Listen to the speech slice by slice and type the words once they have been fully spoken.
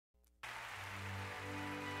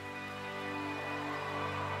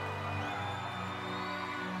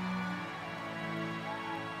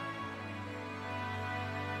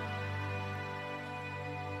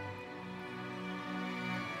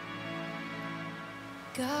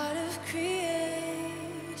God of creation,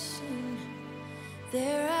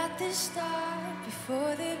 there at the start,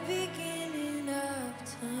 before the beginning of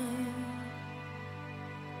time.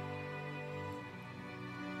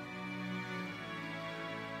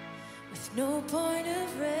 With no point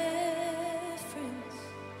of reference,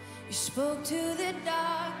 you spoke to the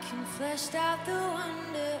dark and fleshed out the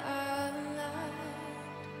wonder of light.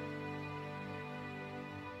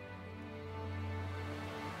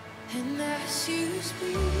 And as you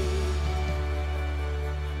speak,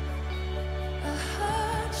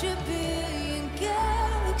 100 billion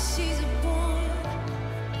galaxies are born.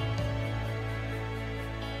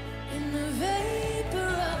 In the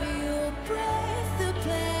vapor of your breath, the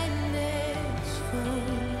planets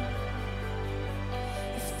form.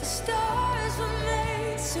 If the stars were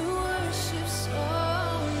made to worship so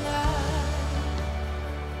light,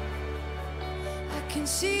 I can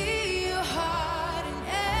see your heart in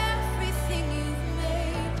everything you've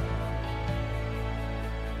made.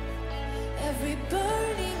 Every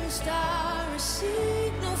burning star, a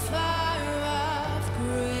signal fire of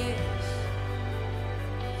grace.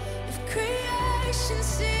 If creation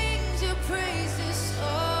sings your praises so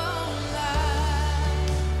loud,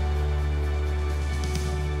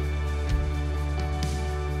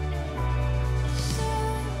 so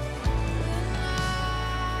will I.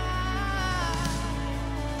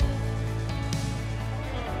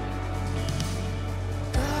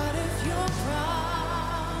 God of your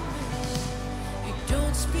promise, you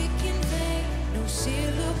don't speak in vain, no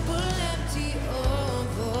syllable empty or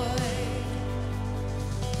void.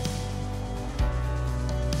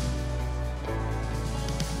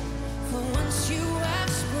 For once you have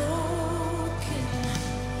spoken,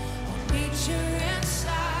 all nature and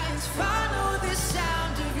science follow the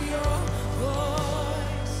sound of your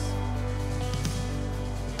voice.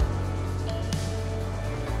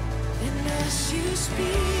 And as you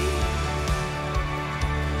speak,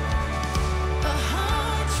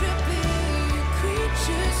 100 billion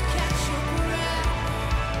creatures catch your breath,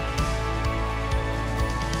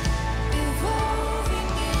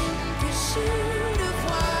 evolving in pursuit of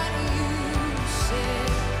what you say.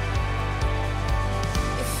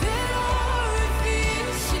 If it all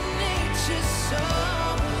reveals your nature so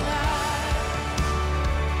alive,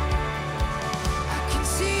 I can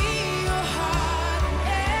see your heart in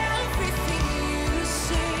everything you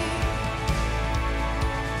say.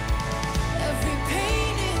 Every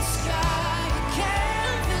painted sky, a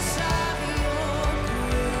canvas of your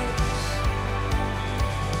grace.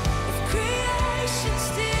 If creation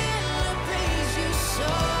still obeys you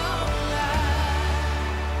so loud,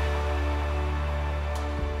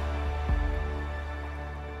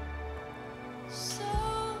 so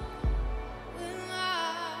will I.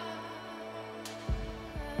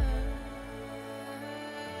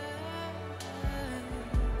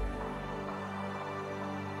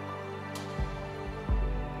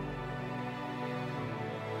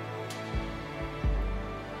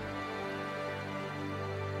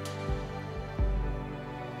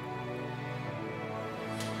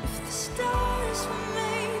 If the stars were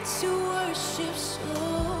made to worship so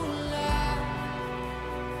loud,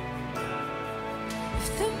 if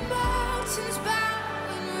the mountains bow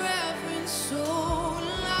in reverence so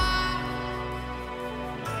loud,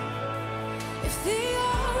 if the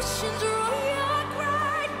oceans roar your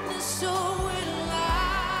greatness, so will I.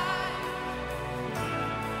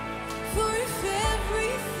 For if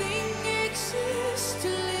everything exists to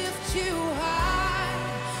lift you high,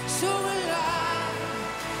 so will I.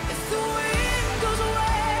 If the wind goes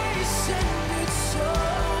away, send it so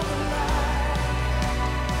alive.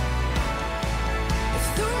 If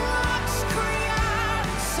the rocks cry out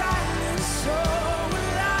in silence, so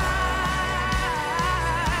will I.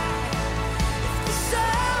 If the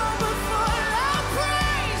sound before our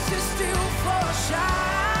praise is still for shine,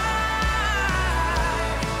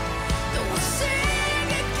 then we'll sing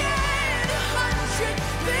again 100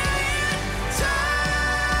 billion times.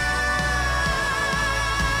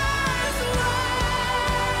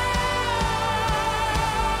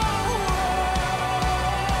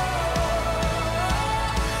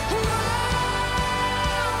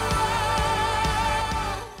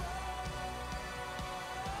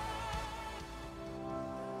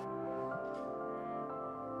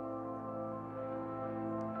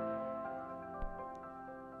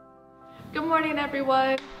 Good morning,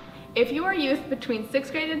 everyone. If you are youth between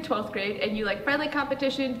 6th grade and 12th grade and you like friendly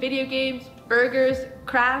competition, video games, burgers,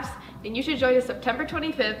 crafts, then you should join us September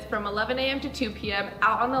 25th from 11 a.m. to 2 p.m.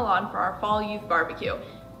 out on the lawn for our fall youth barbecue.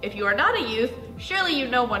 If you are not a youth, surely you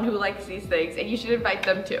know one who likes these things and you should invite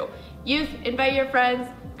them too. Youth, invite your friends,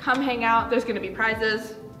 come hang out. There's gonna be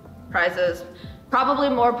prizes, probably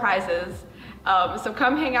more prizes. So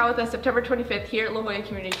come hang out with us September 25th here at La Jolla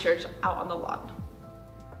Community Church out on the lawn.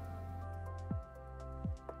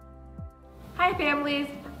 Hi families!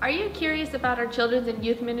 Are you curious about our children's and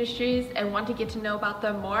youth ministries and want to get to know about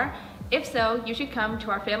them more? If so, you should come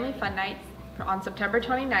to our Family Fun Nights on September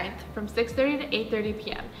 29th from 6:30 to 8:30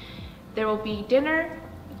 p.m. There will be dinner,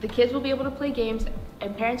 the kids will be able to play games,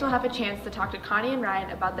 and parents will have a chance to talk to Connie and Ryan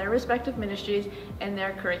about their respective ministries and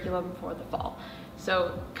their curriculum for the fall.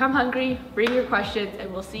 So come hungry, bring your questions,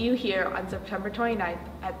 and we'll see you here on September 29th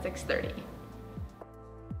at 6:30.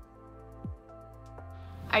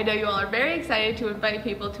 I know you all are very excited to invite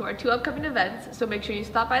people to our 2 upcoming events, so make sure you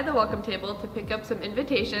stop by the welcome table to pick up some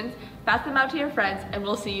invitations, pass them out to your friends, and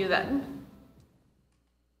we'll see you then.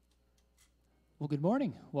 Well, good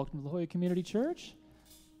morning. Welcome to La Jolla Community Church.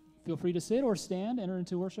 Feel free to sit or stand, enter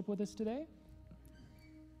into worship with us today.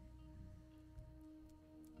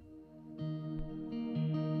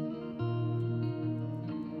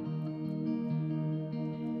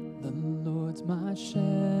 The Lord's my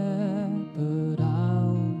shepherd,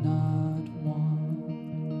 I'll not want.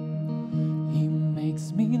 He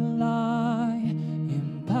makes me lie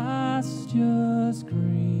in pastures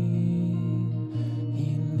green.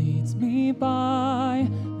 He leads me by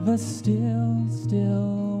the still,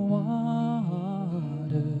 still waters.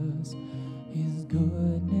 His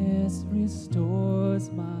goodness restores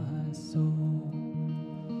my soul,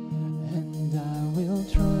 and I will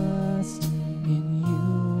trust in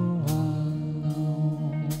you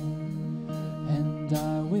alone, and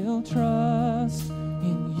I will trust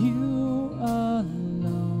in you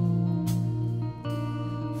alone,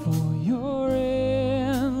 for your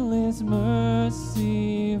endless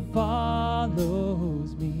mercy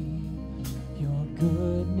follows me. Your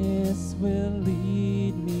goodness will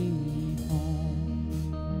lead me home.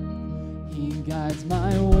 He guides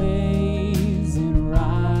my ways in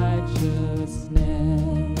righteousness,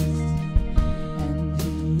 and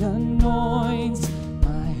he anoints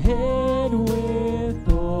my head with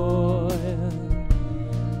oil,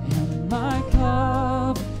 and my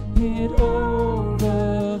cup, it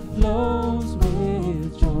overflows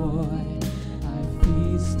with joy. I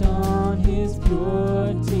feast on his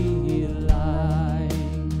pure delights,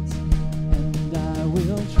 and I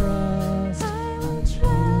will trust, I'll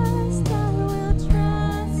trust, I will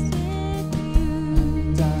trust in you,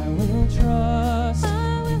 and I will trust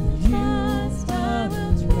in you, I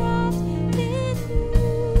will trust in you.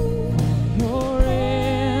 For your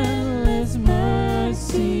endless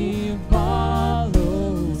mercy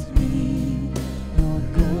follows me, your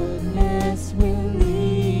goodness will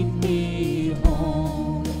lead me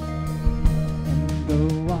home. And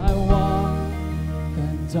though I walk the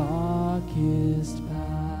darkest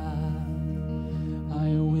path, I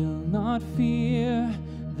will not fear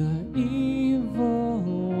the evil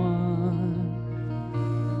one,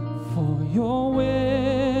 for you're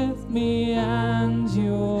with me, and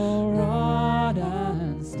your rod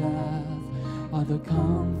and staff are the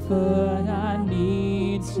comfort I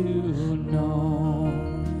need to know.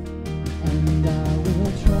 And I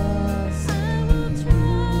will trust, I will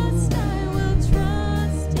trust, I will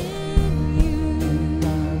trust in you, and I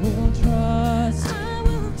will trust, I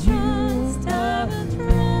will trust, I will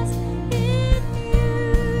trust in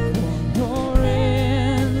you. For your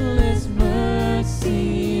endless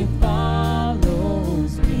mercy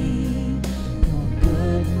follows me, your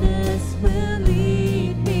goodness will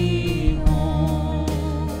lead me home.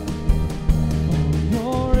 For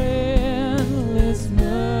your endless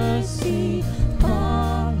mercy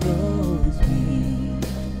follows me,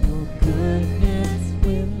 your goodness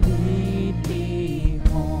will lead me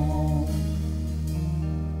home.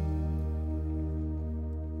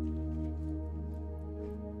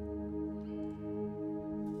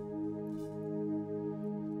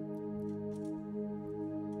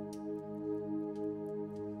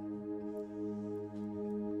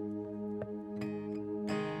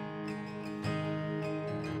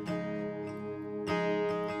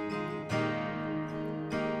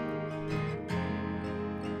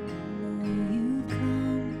 You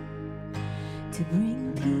come to bring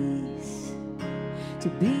peace, to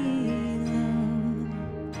be love,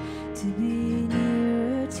 to be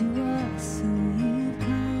nearer to us. So you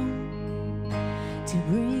come to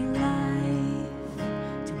bring life,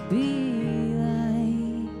 to be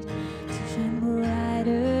light, to shine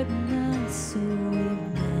brighter than us. So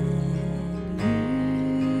Emmanuel,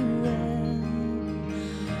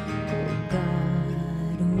 oh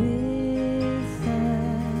God with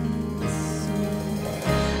us.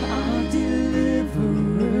 Our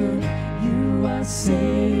deliverer, you are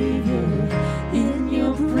Savior. In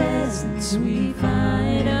your presence we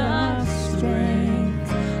find our strength.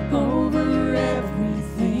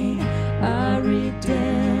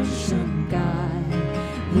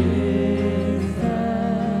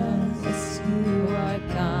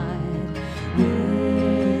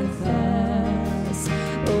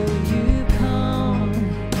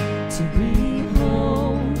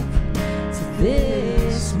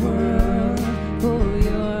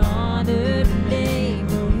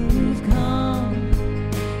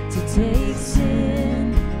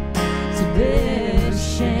 bear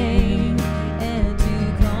shame and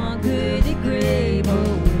to conquer the grave.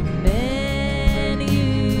 Oh, Emmanuel,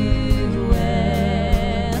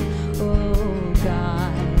 oh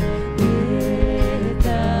God with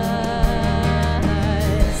us.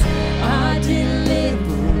 Our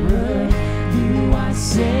deliverer, you are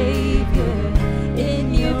Savior.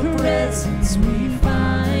 In your presence we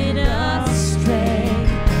find our strength.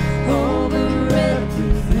 Over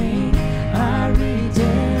everything, our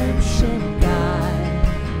redemption, God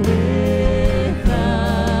with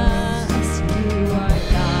us. You are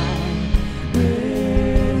God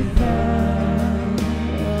with us.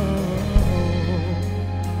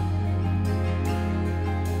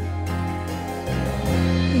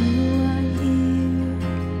 You are here,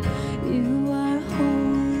 you are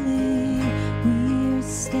holy. We are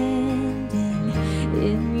standing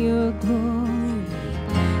in your glory.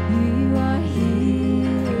 You are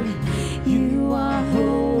here, you are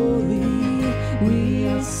holy. We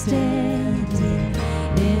are standing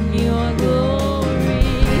in your glory.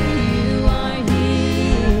 You are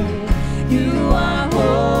here, you are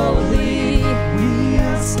holy. We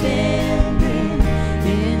are standing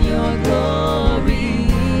in your glory.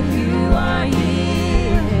 You are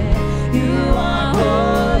here, you are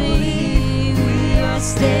holy. We are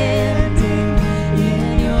standing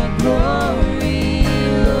in your glory,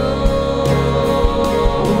 Lord.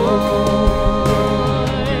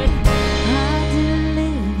 Our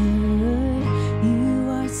deliverer, you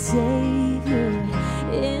are Savior.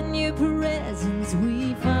 In your presence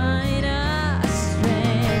we find our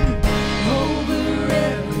strength. Over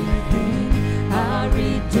everything, our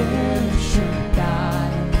redemption,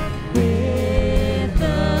 God with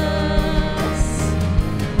us.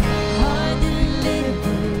 Our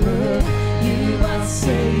deliverer, you are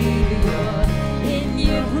Savior. In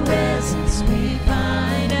your presence we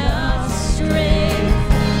find our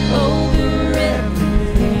strength. Over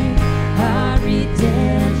everything, our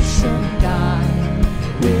redemption, God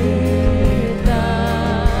with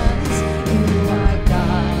us. You are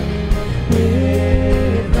God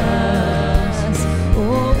with us.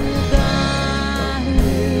 Oh, God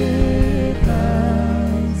with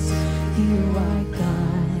us. You are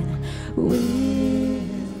God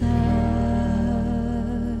with us.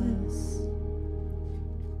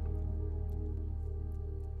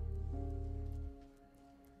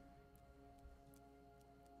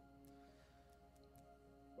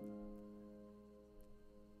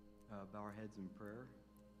 Bow our heads in prayer.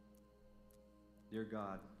 Dear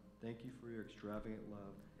God, thank you for your extravagant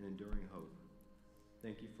love and enduring hope.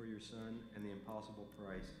 Thank you for your Son and the impossible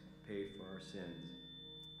price paid for our sins.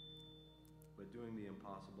 But doing the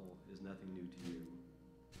impossible is nothing new to you.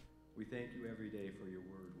 We thank you every day for your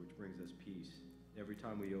word, which brings us peace every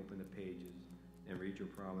time we open the pages and read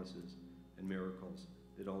your promises and miracles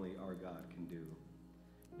that only our God can do.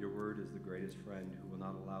 Your word is the greatest friend who will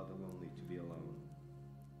not allow the lonely to be alone.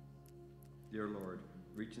 Dear Lord,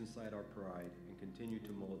 reach inside our pride and continue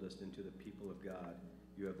to mold us into the people of God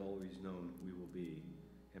you have always known we will be,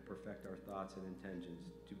 and perfect our thoughts and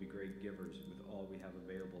intentions to be great givers with all we have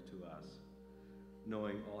available to us,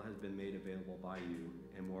 knowing all has been made available by you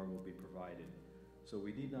and more will be provided. So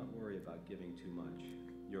we need not worry about giving too much.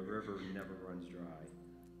 Your river never runs dry.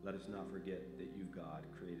 Let us not forget that you, God,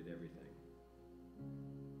 created everything.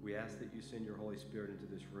 We ask that you send your Holy Spirit into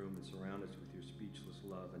this room and surround us with your speechless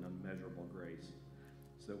love and unmeasurable grace,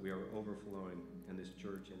 so that we are overflowing and this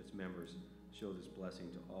church and its members show this blessing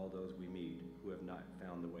to all those we meet who have not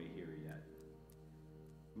found the way here yet.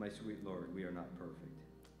 My sweet Lord, we are not perfect.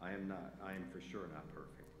 I am for sure not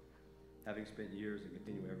perfect. Having spent years and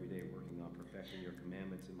continue every day working on perfecting your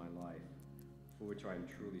commandments in my life, for which I am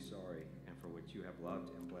truly sorry and for which you have loved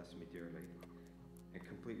and blessed me dearly, and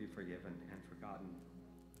completely forgiven and forgotten.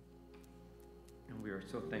 And we are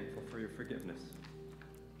so thankful for your forgiveness.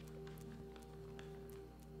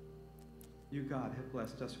 You, God, have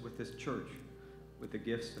blessed us with this church, with the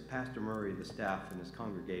gifts of Pastor Murray, the staff, and his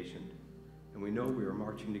congregation. And we know we are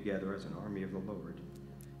marching together as an army of the Lord.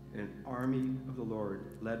 An army of the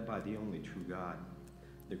Lord led by the only true God,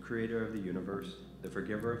 the creator of the universe, the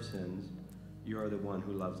forgiver of sins. You are the one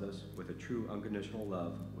who loves us with a true unconditional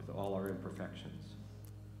love with all our imperfections.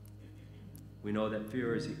 We know that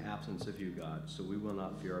fear is the absence of you, God, so we will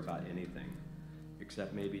not fear about anything,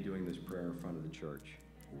 except maybe doing this prayer in front of the church.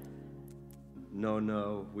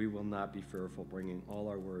 No, we will not be fearful, bringing all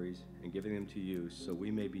our worries and giving them to you, so we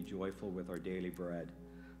may be joyful with our daily bread,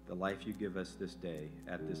 the life you give us this day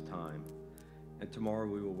at this time. And tomorrow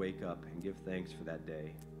we will wake up and give thanks for that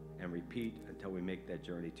day and repeat until we make that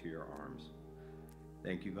journey to your arms.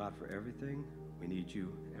 Thank you, God, for everything. We need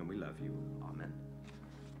you and we love you. Amen.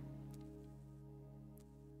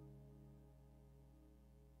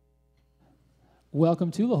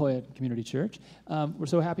 Welcome to La Jolla Community Church. We're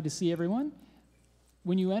so happy to see everyone.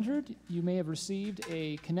 When you entered, you may have received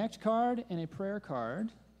a Connect card and a prayer card.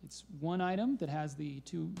 It's one item that has the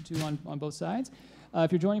two on both sides.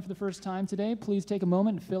 If you're joining for the first time today, please take a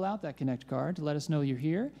moment and fill out that Connect card to let us know you're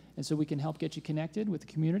here, and so we can help get you connected with the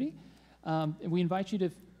community. And we invite you to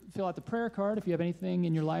fill out the prayer card if you have anything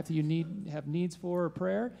in your life that you have needs for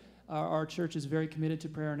prayer. Our church is very committed to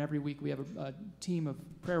prayer, and every week we have a team of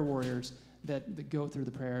prayer warriors that go through the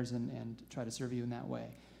prayers and try to serve you in that way.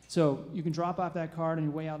 So you can drop off that card on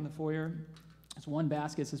your way out in the foyer. It's one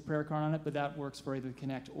basket, it says prayer card on it, but that works for either the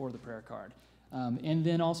Connect or the prayer card. And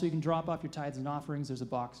then also you can drop off your tithes and offerings. There's a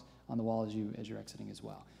box on the wall as you're exiting as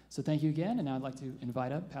well. So thank you again, and now I'd like to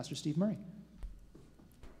invite up Pastor Steve Murray.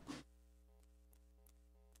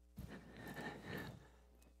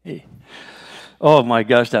 Hey. Oh my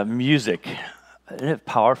gosh, that music. Isn't it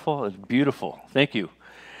powerful? It's beautiful. Thank you.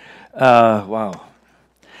 Wow.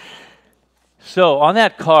 So on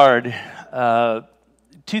that card,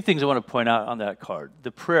 two things I want to point out on that card.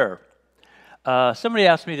 The prayer. Somebody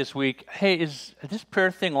asked me this week, hey, is this prayer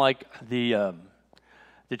thing like the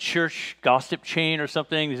church gossip chain or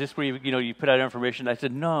something? Is this where you put out information? I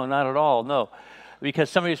said, no, not at all, no. Because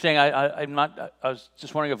somebody was saying, I was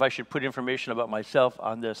just wondering if I should put information about myself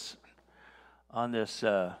on this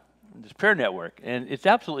prayer network. And it's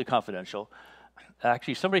absolutely confidential.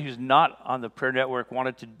 Actually, somebody who's not on the prayer network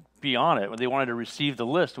wanted to be on it. They wanted to receive the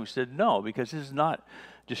list. We said no, because this is not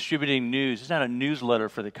distributing news. It's not a newsletter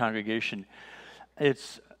for the congregation.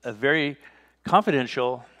 It's a very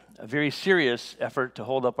confidential, a very serious effort to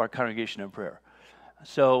hold up our congregation in prayer.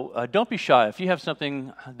 So don't be shy. If you have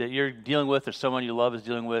something that you're dealing with or someone you love is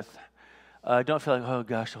dealing with, don't feel like, oh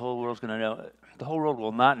gosh, the whole world's going to know. The whole world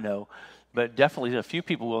will not know, but definitely a few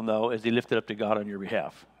people will know as they lift it up to God on your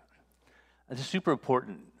behalf. This is super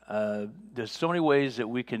important. There's so many ways that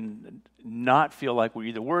we can not feel like we're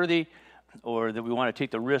either worthy or that we want to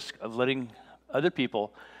take the risk of letting other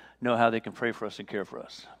people know how they can pray for us and care for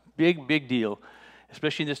us. Big, big deal,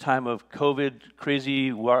 especially in this time of COVID,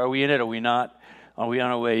 crazy, are we in it, are we not? Are we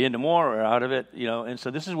on our way into more or out of it? And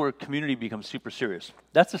so this is where community becomes super serious.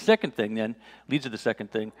 That's the second thing then, leads to the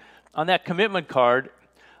second thing. On that commitment card,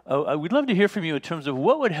 we'd love to hear from you in terms of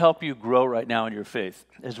what would help you grow right now in your faith.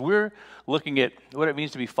 As we're looking at what it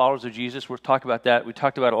means to be followers of Jesus, we'll talk about that. We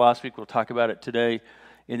talked about it last week. We'll talk about it today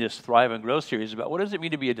in this Thrive and Grow series about what does it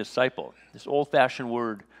mean to be a disciple, this old-fashioned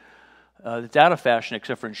word that's out of fashion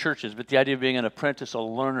except for in churches, but the idea of being an apprentice, a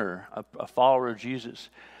learner, a follower of Jesus.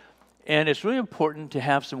 And it's really important to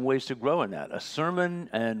have some ways to grow in that. A sermon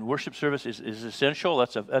and worship service is essential.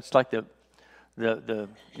 That's like the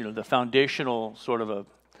foundational sort of a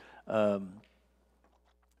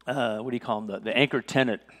what do you call them? The anchor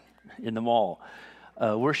tenant in the mall.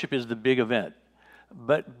 Worship is the big event.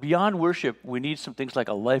 But beyond worship, we need some things like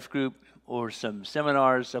a life group or some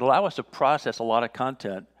seminars that allow us to process a lot of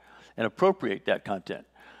content and appropriate that content.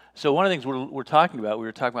 So one of the things we're talking about, we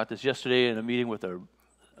were talking about this yesterday in a meeting with our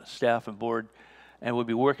staff and board, and we'll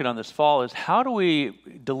be working on this fall, is how do we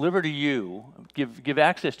deliver to you, give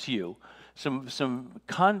access to you, some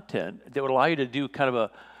content that would allow you to do kind of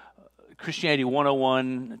a Christianity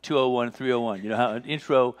 101, 201, 301, how an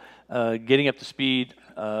intro, getting up to speed,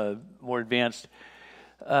 more advanced,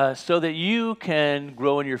 so that you can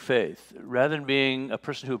grow in your faith. Rather than being a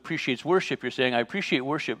person who appreciates worship, you're saying, I appreciate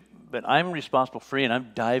worship, but I'm responsible for it, and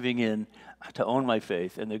I'm diving in to own my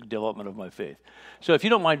faith and the development of my faith. So if you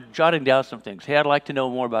don't mind jotting down some things, hey, I'd like to know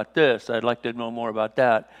more about this, I'd like to know more about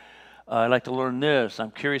that, I'd like to learn this,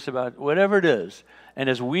 I'm curious about whatever it is. And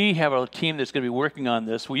as we have a team that's going to be working on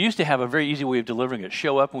this, we used to have a very easy way of delivering it.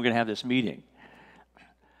 Show up and we're going to have this meeting.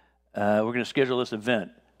 We're going to schedule this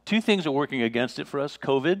event. Two things are working against it for us,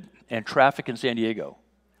 COVID and traffic in San Diego.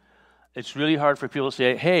 It's really hard for people to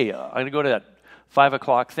say, hey, I'm going to go to that 5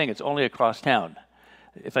 o'clock thing. It's only across town.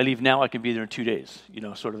 If I leave now, I can be there in 2 days,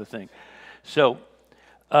 sort of a thing. So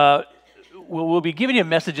we'll be giving you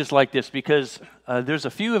messages like this because there's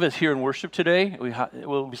a few of us here in worship today.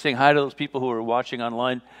 We'll be saying hi to those people who are watching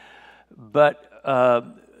online. But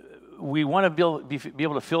we want to be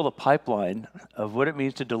able to fill the pipeline of what it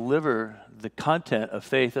means to deliver the content of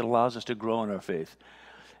faith that allows us to grow in our faith.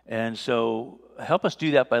 And so help us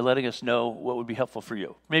do that by letting us know what would be helpful for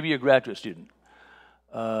you. Maybe you're a graduate student.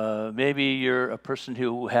 Maybe you're a person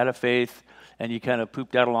who had a faith and you kind of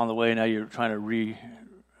pooped out along the way and now you're trying to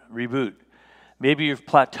reboot. Maybe you've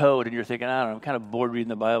plateaued and you're thinking, I don't know, I'm kind of bored reading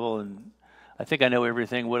the Bible and I think I know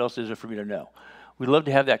everything. What else is there for me to know? We'd love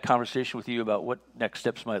to have that conversation with you about what next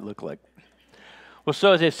steps might look like. Well,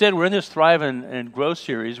 so as I said, we're in this Thrive and Grow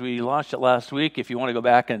series. We launched it last week. If you want to go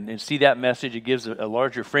back and see that message, it gives a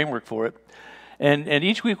larger framework for it. And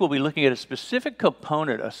each week we'll be looking at a specific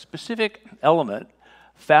component, a specific element,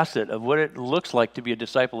 facet of what it looks like to be a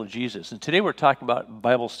disciple of Jesus. And today we're talking about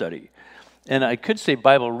Bible study. And I could say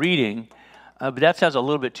Bible reading, but that sounds a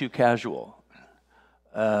little bit too casual.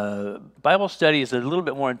 Bible study is a little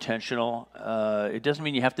bit more intentional. It doesn't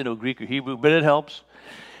mean you have to know Greek or Hebrew, but it helps.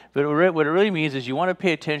 But what it really means is you want to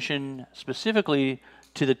pay attention specifically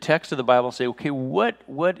to the text of the Bible and say, okay, what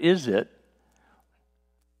is it?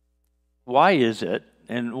 Why is it?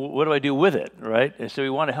 And what do I do with it, right? And so we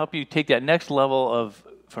want to help you take that next level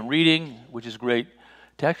from reading, which is great,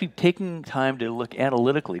 to actually taking time to look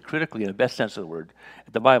analytically, critically, in the best sense of the word,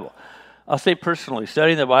 at the Bible. I'll say personally,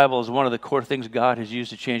 studying the Bible is one of the core things God has used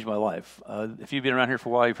to change my life. If you've been around here for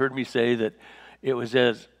a while, you've heard me say that it was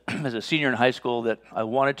as a senior in high school that I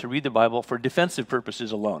wanted to read the Bible for defensive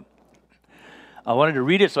purposes alone. I wanted to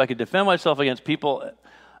read it so I could defend myself against people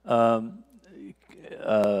hanging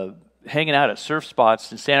out at surf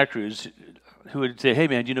spots in Santa Cruz who would say, hey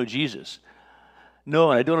man, do you know Jesus? No,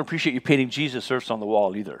 and I don't appreciate you painting Jesus surfs on the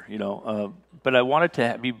wall either, but I wanted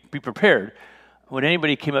to be prepared when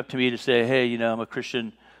anybody came up to me to say, hey, I'm a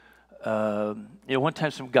Christian. One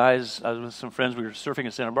time I was with some friends, we were surfing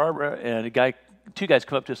in Santa Barbara, and two guys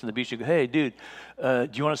come up to us on the beach and go, hey, dude, do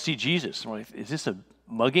you want to see Jesus? I'm like, is this a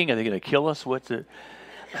mugging? Are they going to kill us?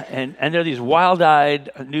 And they're these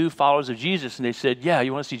wild-eyed new followers of Jesus, and they said, yeah,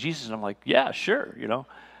 you want to see Jesus? And I'm like, yeah, sure,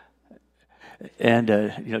 And,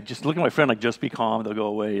 just look at my friend like, just be calm, they'll go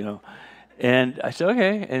away, And I said,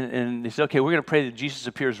 okay. And they said, okay, we're going to pray that Jesus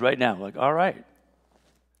appears right now. I'm like, all right.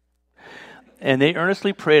 And they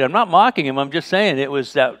earnestly prayed. I'm not mocking him. I'm just saying it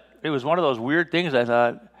was one of those weird things. I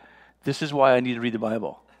thought, this is why I need to read the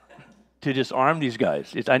Bible, to disarm these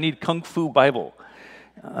guys. I need Kung Fu Bible.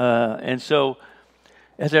 And so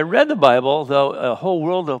as I read the Bible, though, a whole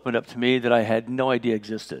world opened up to me that I had no idea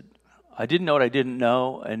existed. I didn't know what I didn't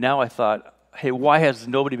know, and now I thought, hey, why has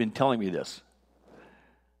nobody been telling me this?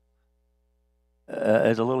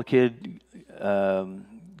 As a little kid,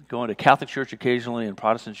 going to Catholic church occasionally and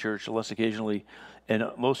Protestant church less occasionally,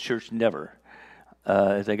 and most church never.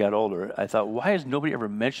 As I got older, I thought, why has nobody ever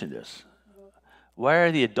mentioned this? Why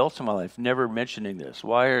are the adults in my life never mentioning this?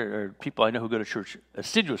 Why are people I know who go to church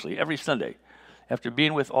assiduously every Sunday, after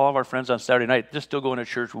being with all of our friends on Saturday night, just still going to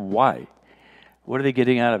church? Why? What are they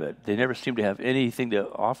getting out of it? They never seem to have anything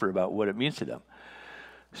to offer about what it means to them.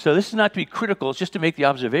 So this is not to be critical, it's just to make the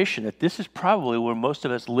observation that this is probably where most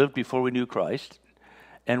of us lived before we knew Christ,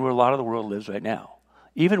 and where a lot of the world lives right now.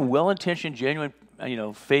 Even well-intentioned, genuine,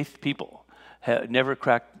 faith people have never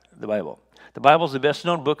cracked the Bible. The Bible is the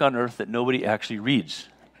best-known book on earth that nobody actually reads.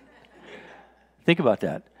 Think about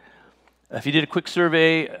that. If you did a quick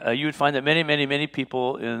survey, you would find that many, many, many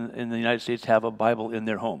people in the United States have a Bible in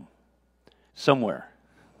their home, somewhere.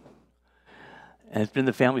 And it's been in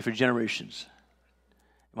the family for generations.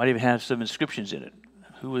 It might even have some inscriptions in it.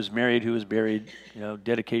 Who was married, who was buried,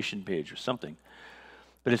 dedication page or something.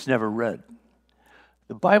 But it's never read.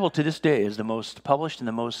 The Bible to this day is the most published and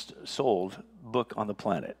the most sold book on the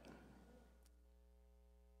planet.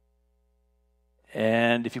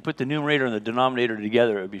 And if you put the numerator and the denominator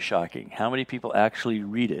together, it would be shocking. How many people actually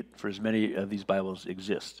read it for as many of these Bibles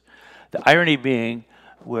exist? The irony being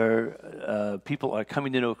where people are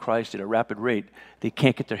coming to know Christ at a rapid rate, they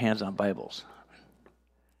can't get their hands on Bibles.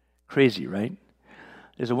 Crazy, right?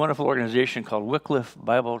 There's a wonderful organization called Wycliffe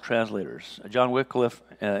Bible Translators. John Wycliffe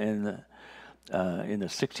in the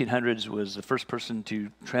 1600s was the first person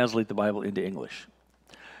to translate the Bible into English.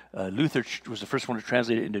 Luther was the first one to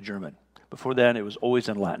translate it into German. Before that, it was always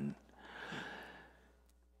in Latin.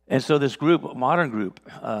 And so this group, a modern group,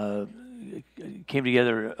 came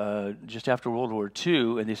together just after World War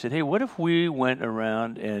II, and they said, hey, what if we went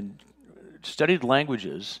around and studied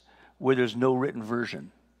languages where there's no written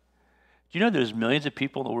version? Do you know there's millions of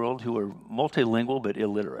people in the world who are multilingual but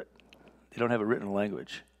illiterate? They don't have a written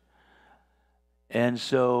language. And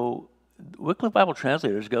so Wycliffe Bible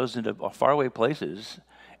Translators goes into faraway places,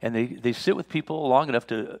 and they sit with people long enough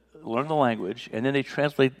to learn the language, and then they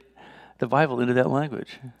translate the Bible into that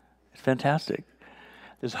language. It's fantastic.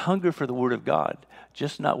 There's hunger for the Word of God,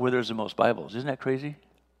 just not where there's the most Bibles. Isn't that crazy?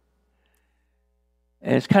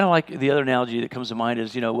 And it's kind of like the other analogy that comes to mind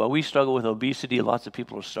is, while we struggle with obesity, lots of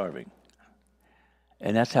people are starving.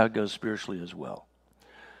 And that's how it goes spiritually as well.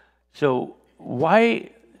 So why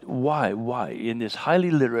in this highly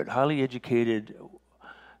literate, highly educated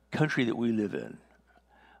country that we live in,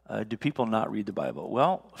 do people not read the Bible?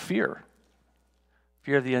 Well, fear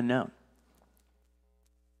of the unknown.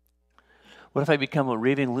 What if I become a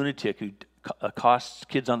raving lunatic who accosts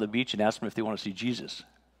kids on the beach and asks them if they want to see Jesus?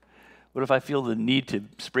 What if I feel the need to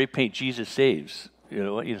spray paint Jesus Saves,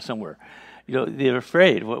 somewhere? They're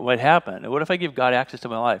afraid. What happened? What if I give God access to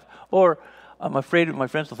my life? Or I'm afraid my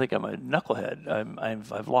friends will think I'm a knucklehead.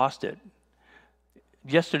 I've lost it.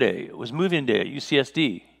 Yesterday was moving day at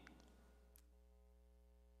UCSD.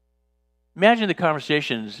 Imagine the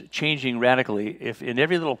conversations changing radically if in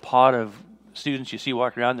every little pod of students you see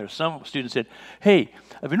walking around there, some students said, "Hey,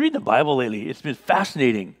 I've been reading the Bible lately. It's been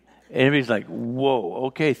fascinating." And everybody's like, "Whoa,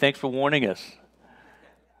 okay, thanks for warning us."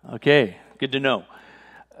 Okay, good to know.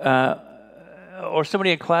 Or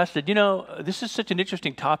somebody in class said, "This is such an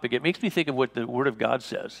interesting topic. It makes me think of what the Word of God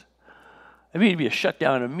says." I mean, it'd be a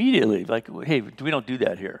shutdown immediately. Like, hey, we don't do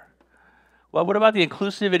that here. Well, what about the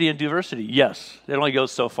inclusivity and diversity? Yes, it only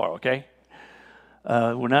goes so far, okay?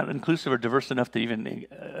 We're not inclusive or diverse enough to even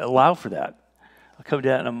allow for that. I'll come to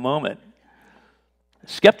that in a moment.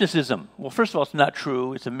 Skepticism. Well, first of all, it's not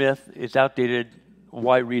true. It's a myth. It's outdated.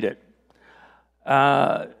 Why read it?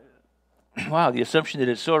 Wow, the assumption that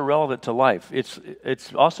it's so irrelevant to life.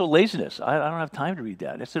 It's also laziness. I don't have time to read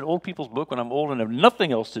that. It's an old people's book. When I'm old and have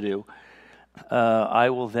nothing else to do, I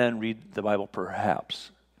will then read the Bible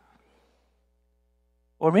perhaps.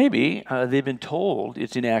 Or maybe they've been told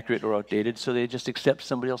it's inaccurate or outdated, so they just accept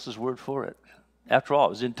somebody else's word for it. After all, it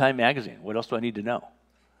was in Time magazine. What else do I need to know?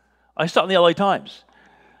 I saw it in the LA Times.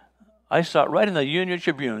 I saw it right in the Union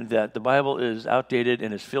Tribune that the Bible is outdated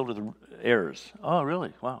and is filled with errors. Oh,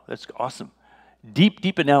 really? Wow, that's awesome. Deep,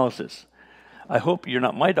 deep analysis. I hope you're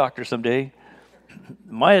not my doctor someday,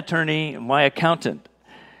 my attorney, my accountant,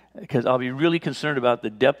 because I'll be really concerned about the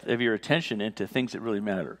depth of your attention into things that really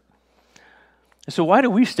matter. So why do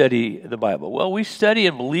we study the Bible? Well, we study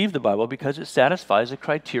and believe the Bible because it satisfies the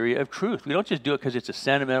criteria of truth. We don't just do it because it's a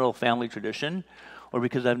sentimental family tradition or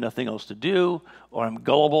because I have nothing else to do or I'm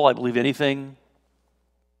gullible, I believe anything.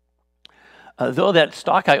 Though that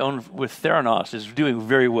stock I own with Theranos is doing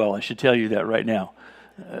very well, I should tell you that right now.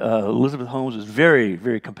 Elizabeth Holmes is very,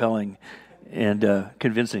 very compelling and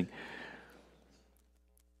convincing.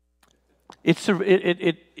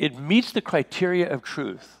 It meets the criteria of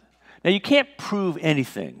truth. Now, you can't prove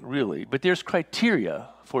anything, really, but there's criteria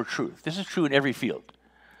for truth. This is true in every field.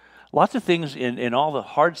 Lots of things in all the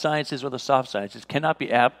hard sciences or the soft sciences cannot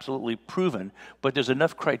be absolutely proven, but there's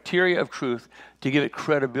enough criteria of truth to give it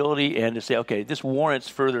credibility and to say, okay, this warrants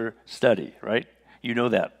further study, right? You know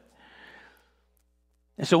that.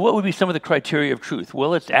 And so what would be some of the criteria of truth?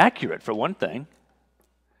 Well, it's accurate, for one thing.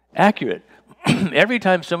 Accurate. Every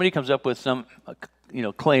time somebody comes up with some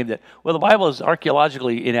claim that, well, the Bible is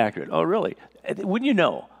archaeologically inaccurate. Oh, really? Wouldn't you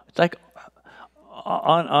know? It's like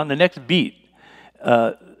on the next beat,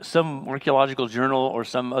 some archaeological journal or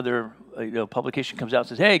some other publication comes out and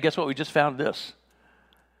says, hey, guess what? We just found this.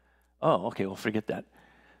 Oh, okay, well, forget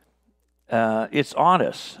that. It's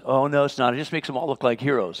honest. Oh, no, it's not. It just makes them all look like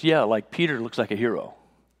heroes. Yeah, like Peter looks like a hero.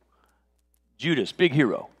 Judas, big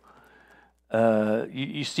hero.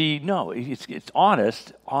 You see, no, it's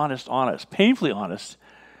honest, painfully honest.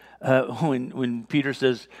 When Peter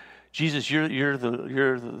says, "Jesus, you're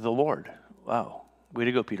the Lord." Wow, way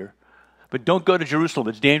to go, Peter! But don't go to Jerusalem;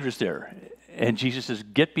 it's dangerous there. And Jesus says,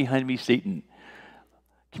 "Get behind me, Satan."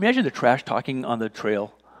 Can you imagine the trash talking on the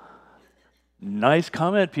trail? Nice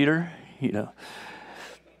comment, Peter. You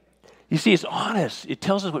see, it's honest. It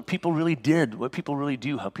tells us what people really did, what people really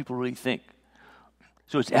do, how people really think.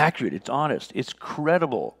 So it's accurate, it's honest, it's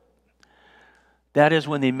credible. That is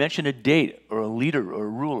when they mention a date or a leader or a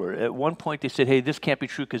ruler. At one point they said, hey, this can't be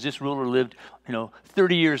true because this ruler lived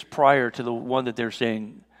 30 years prior to the one that they're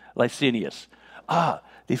saying, Licinius.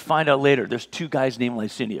 They find out later there's two guys named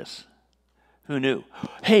Licinius. Who knew?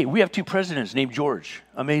 Hey, we have two presidents named George.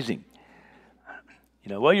 Amazing.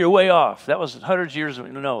 Well, you're way off. That was hundreds of years ago.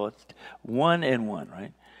 No, it's one and one,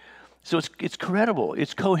 right? So it's credible,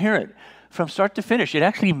 it's coherent. From start to finish, it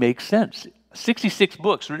actually makes sense. 66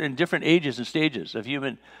 books written in different ages and stages of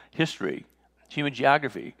human history, human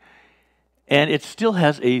geography. And it still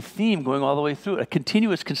has a theme going all the way through it, a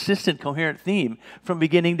continuous, consistent, coherent theme from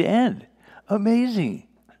beginning to end. Amazing.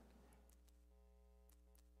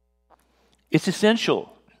 It's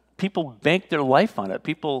essential. People bank their life on it.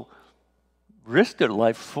 People risk their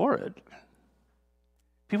life for it.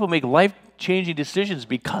 People make life-changing decisions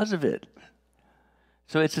because of it.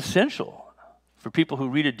 So it's essential for people who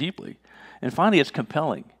read it deeply. And finally, it's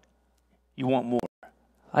compelling. You want more.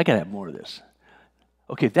 I got to have more of this.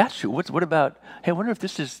 Okay, that's true. What about, hey, I wonder if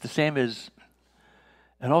this is the same as,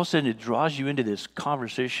 and all of a sudden it draws you into this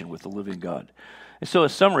conversation with the living God. And so a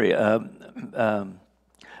summary, a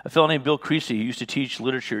fellow named Bill Creasy, who used to teach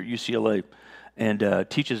literature at UCLA, and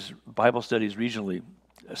teaches Bible studies regionally,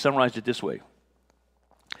 summarized it this way.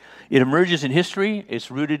 It emerges in history, it's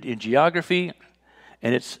rooted in geography,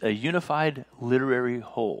 and it's a unified literary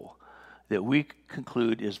whole that we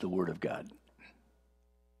conclude is the Word of God.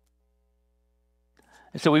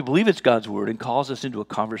 And so we believe it's God's Word and calls us into a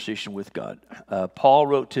conversation with God. Paul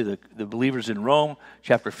wrote to the believers in Rome,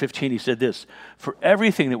 chapter 15, he said this, "For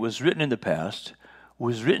everything that was written in the past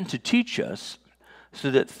was written to teach us, so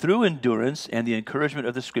that through endurance and the encouragement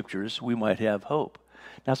of the Scriptures we might have hope."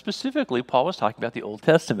 Now specifically, Paul was talking about the Old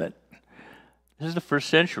Testament. This is the first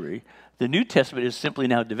century. The New Testament is simply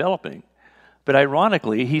now developing. But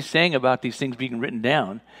ironically, he's saying about these things being written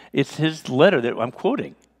down, it's his letter that I'm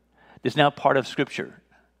quoting. It's now part of Scripture.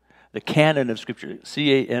 The canon of Scripture,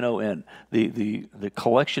 C-A-N-O-N, the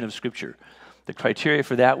collection of Scripture. The criteria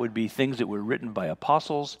for that would be things that were written by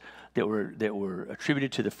apostles, that were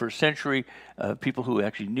attributed to the first century, people who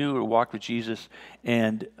actually knew or walked with Jesus,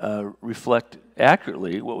 and reflect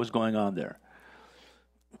accurately what was going on there.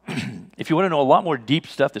 If you want to know a lot more deep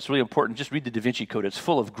stuff that's really important, just read the Da Vinci Code. It's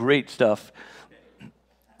full of great stuff.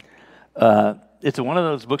 It's one of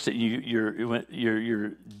those books that you're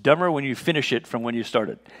dumber when you finish it from when you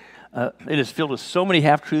started. It is filled with so many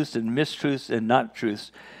half-truths and mistruths and not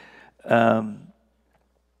truths. But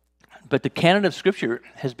the canon of Scripture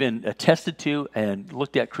has been attested to and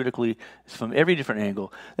looked at critically from every different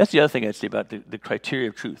angle. That's the other thing I'd say about the criteria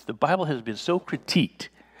of truth. The Bible has been so critiqued,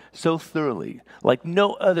 so thoroughly, like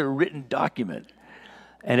no other written document,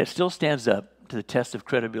 and it still stands up to the test of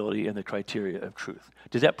credibility and the criteria of truth.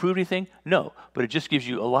 Does that prove anything? No, but it just gives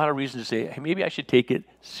you a lot of reason to say, hey, maybe I should take it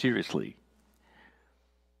seriously.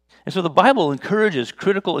 And so the Bible encourages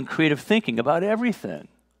critical and creative thinking about everything.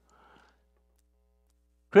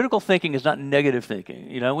 Critical thinking is not negative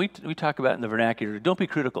thinking. You know, we talk about in the vernacular, don't be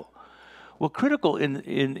critical. Well, critical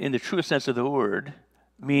in the truest sense of the word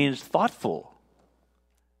means thoughtful,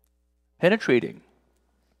 penetrating,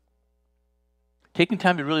 taking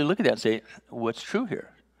time to really look at that and say, what's true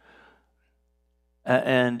here?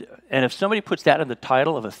 And if somebody puts that in the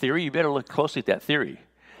title of a theory, you better look closely at that theory.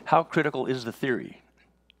 How critical is the theory?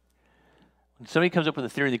 When somebody comes up with a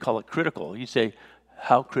theory and they call it critical, you say,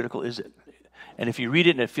 how critical is it? And if you read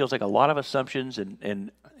it and it feels like a lot of assumptions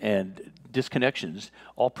and disconnections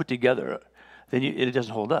all put together, then it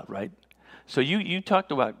doesn't hold up, right? So you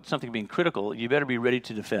talked about something being critical, you better be ready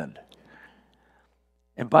to defend.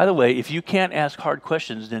 And by the way, if you can't ask hard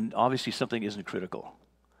questions, then obviously something isn't critical.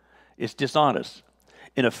 It's dishonest.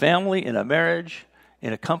 In a family, in a marriage,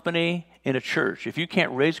 in a company, in a church, if you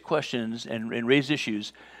can't raise questions and raise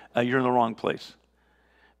issues, you're in the wrong place.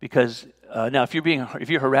 Because now, if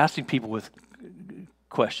you're harassing people with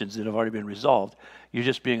questions that have already been resolved, you're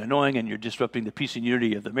just being annoying and you're disrupting the peace and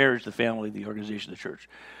unity of the marriage, the family, the organization, the church.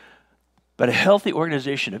 But a healthy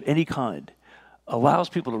organization of any kind allows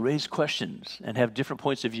people to raise questions and have different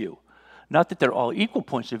points of view. Not that they're all equal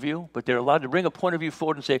points of view, but they're allowed to bring a point of view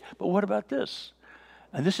forward and say, but what about this?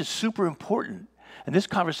 And this is super important. And this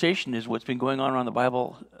conversation is what's been going on around the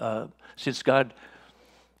Bible since God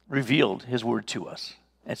revealed His Word to us.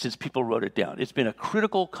 And since people wrote it down. It's been a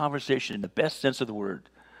critical conversation in the best sense of the word.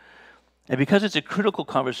 And because it's a critical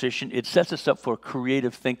conversation, it sets us up for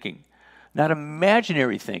creative thinking. Not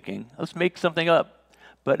imaginary thinking, let's make something up,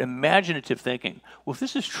 but imaginative thinking. Well, if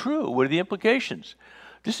this is true, what are the implications?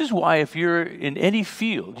 This is why if you're in any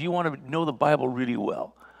field, you want to know the Bible really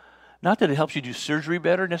well. Not that it helps you do surgery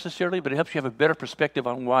better necessarily, but it helps you have a better perspective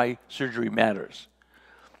on why surgery matters.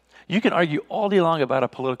 You can argue all day long about a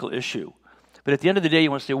political issue. But at the end of the day,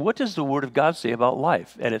 you want to say, what does the Word of God say about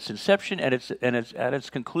life at its inception and at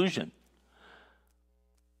its conclusion?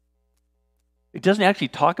 It doesn't actually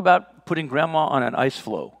talk about putting grandma on an ice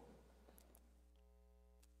floe.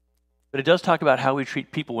 But it does talk about how we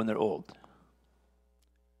treat people when they're old.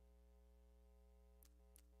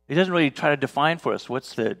 It doesn't really try to define for us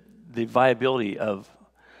what's the viability of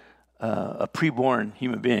a preborn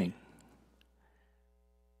human being.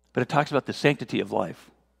 But it talks about the sanctity of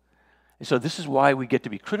life. And so this is why we get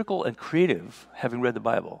to be critical and creative, having read the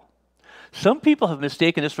Bible. Some people have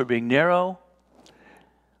mistaken this for being narrow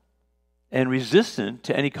and resistant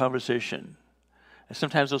to any conversation. And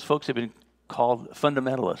sometimes those folks have been called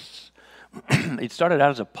fundamentalists. It started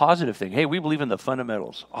out as a positive thing. Hey, we believe in the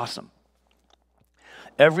fundamentals. Awesome.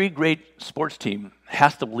 Every great sports team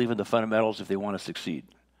has to believe in the fundamentals if they want to succeed.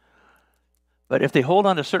 But if they hold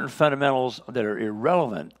on to certain fundamentals that are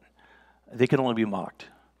irrelevant, they can only be mocked.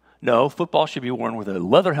 No, football should be worn with a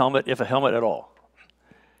leather helmet, if a helmet at all.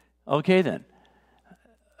 Okay, then.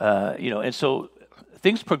 And so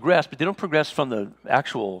things progress, but they don't progress from the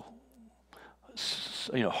actual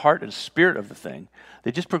heart and spirit of the thing.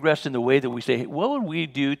 They just progress in the way that we say, hey, what would we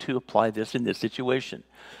do to apply this in this situation?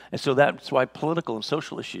 And so that's why political and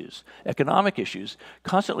social issues, economic issues,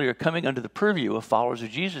 constantly are coming under the purview of followers of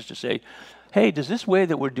Jesus to say, hey, does this way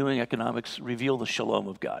that we're doing economics reveal the shalom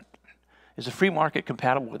of God? Is a free market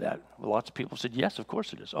compatible with that? Well, lots of people said, yes, of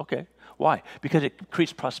course it is. Okay. Why? Because it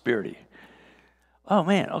creates prosperity. Oh,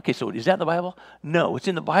 man. Okay, so is that in the Bible? No. What's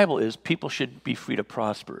in the Bible is people should be free to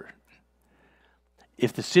prosper.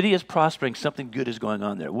 If the city is prospering, something good is going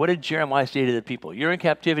on there. What did Jeremiah say to the people? You're in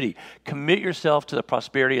captivity. Commit yourself to the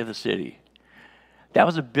prosperity of the city. That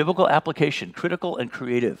was a biblical application, critical and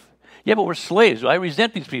creative. Yeah, but we're slaves. I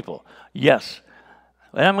resent these people. Yes.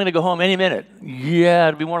 And I'm going to go home any minute. Yeah,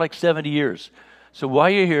 it'll be more like 70 years. So while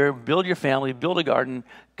you're here, build your family, build a garden,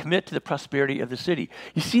 commit to the prosperity of the city.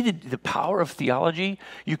 You see the power of theology?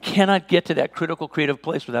 You cannot get to that critical, creative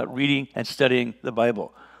place without reading and studying the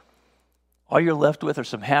Bible. All you're left with are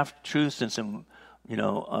some half-truths and some,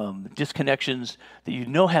 disconnections that you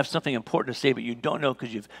know have something important to say, but you don't know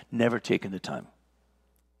because you've never taken the time.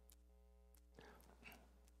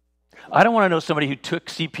 I don't want to know somebody who took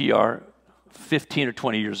CPR 15 or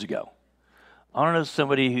 20 years ago. I want to know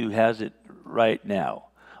somebody who has it right now.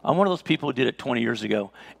 I'm one of those people who did it 20 years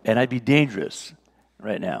ago, and I'd be dangerous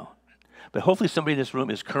right now. But hopefully somebody in this room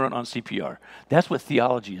is current on CPR. That's what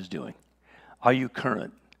theology is doing. Are you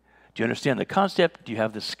current? Do you understand the concept? Do you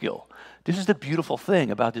have the skill? This is the beautiful thing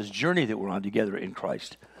about this journey that we're on together in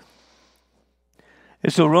Christ.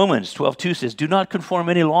 And so Romans 12:2 says, do not conform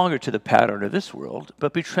any longer to the pattern of this world,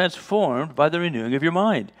 but be transformed by the renewing of your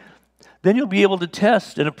mind. Then you'll be able to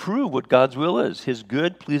test and approve what God's will is, his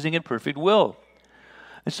good, pleasing, and perfect will.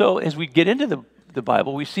 And so as we get into the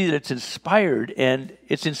Bible, we see that it's inspired and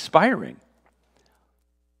it's inspiring.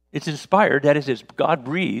 It's inspired, that is, it's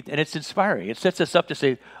God-breathed, and it's inspiring. It sets us up to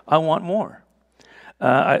say, I want more.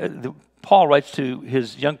 Paul writes to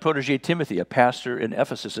his young protege Timothy, a pastor in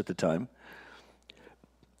Ephesus at the time,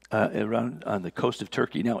 around on the coast of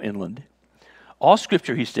Turkey, now inland. All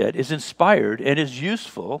Scripture, he said, is inspired and is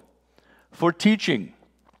useful for teaching,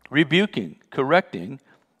 rebuking, correcting,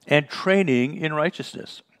 and training in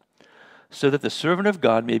righteousness, so that the servant of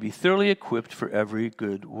God may be thoroughly equipped for every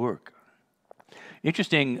good work.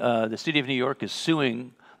 Interesting, the city of New York is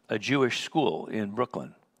suing a Jewish school in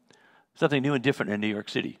Brooklyn. Something new and different in New York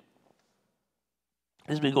City.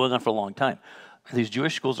 This has been going on for a long time. These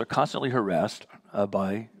Jewish schools are constantly harassed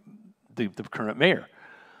by the current mayor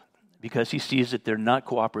because he sees that they're not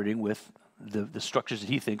cooperating with the structures that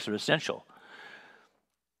he thinks are essential.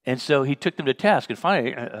 And so he took them to task, and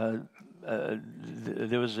finally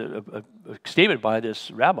there was a statement by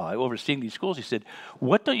this rabbi overseeing these schools. He said,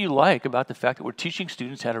 what don't you like about the fact that we're teaching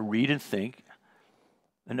students how to read and think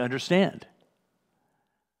and understand?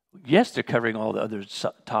 Yes, they're covering all the other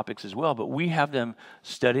topics as well, but we have them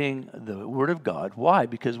studying the Word of God. Why?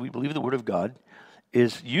 Because we believe the Word of God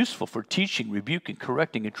is useful for teaching, rebuking,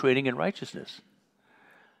 correcting, and training in righteousness.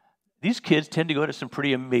 These kids tend to go to some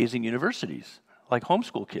pretty amazing universities, like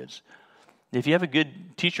homeschool kids. If you have a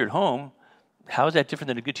good teacher at home, how is that different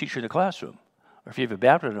than a good teacher in the classroom? Or if you have a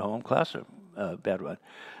bad one at home, classroom, bad one.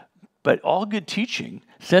 But all good teaching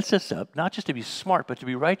sets us up not just to be smart, but to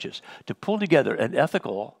be righteous, to pull together an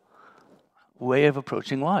ethical way of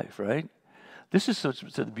approaching life, right? This is so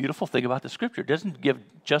the beautiful thing about the Scripture. It doesn't give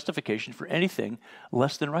justification for anything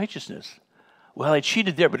less than righteousness. Well, I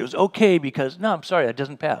cheated there, but it was okay because, no, I'm sorry, that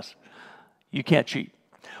doesn't pass. You can't cheat.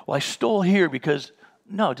 Well, I stole here because,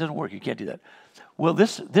 no, it doesn't work. You can't do that. Well,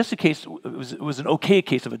 this case was an okay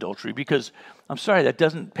case of adultery because, I'm sorry, that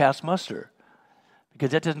doesn't pass muster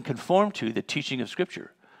because that doesn't conform to the teaching of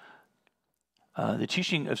Scripture. The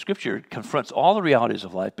teaching of Scripture confronts all the realities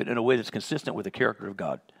of life, but in a way that's consistent with the character of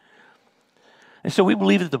God. And so we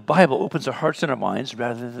believe that the Bible opens our hearts and our minds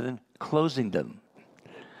rather than closing them.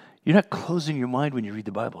 You're not closing your mind when you read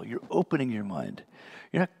the Bible. You're opening your mind.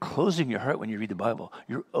 You're not closing your heart when you read the Bible.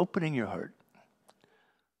 You're opening your heart.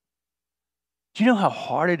 Do you know how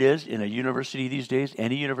hard it is in a university these days,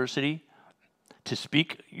 any university, to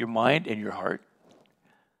speak your mind and your heart?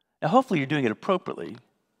 Now, hopefully you're doing it appropriately.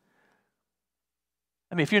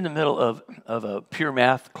 I mean, if you're in the middle of a pure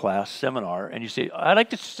math class seminar and you say, I'd like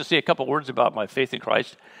to say a couple words about my faith in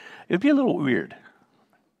Christ, it would be a little weird.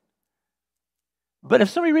 But if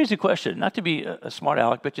somebody raised a question, not to be a smart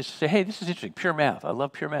aleck, but just to say, hey, this is interesting, pure math. I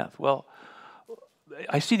love pure math. Well,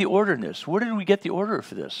 I see the order in this. Where did we get the order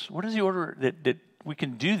for this? Where does the order that we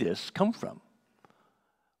can do this come from?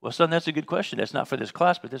 Well, son, that's a good question. That's not for this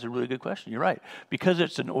class, but that's a really good question. You're right. Because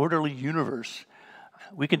it's an orderly universe,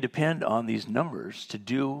 we can depend on these numbers to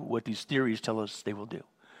do what these theories tell us they will do.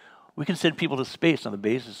 We can send people to space on the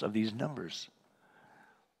basis of these numbers.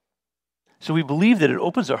 So we believe that it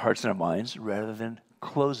opens our hearts and our minds rather than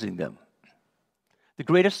closing them. The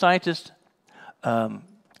greatest scientist at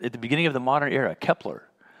the beginning of the modern era, Kepler,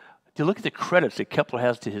 if you look at the credits that Kepler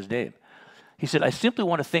has to his name, he said, "I simply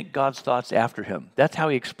want to think God's thoughts after him." That's how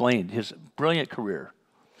he explained his brilliant career.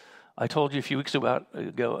 I told you a few weeks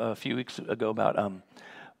ago about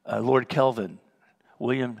Lord Kelvin,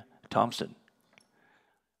 William Thomson.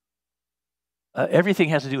 Everything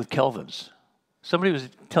has to do with kelvins. Somebody was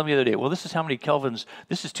telling me the other day, well, this is how many kelvins,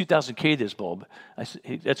 this is 2,000 K, this bulb. I said,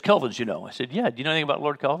 hey, that's kelvins, you know. I said, yeah, do you know anything about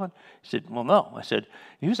Lord Kelvin? He said, well, no. I said,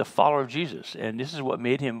 he was a follower of Jesus, and this is what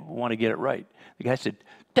made him want to get it right. The guy said,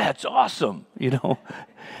 that's awesome, you know.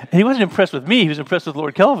 And he wasn't impressed with me, he was impressed with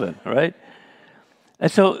Lord Kelvin, right?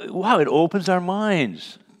 And so, wow, it opens our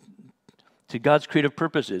minds to God's creative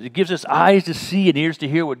purposes. It gives us eyes to see and ears to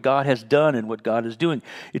hear what God has done and what God is doing.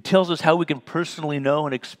 It tells us how we can personally know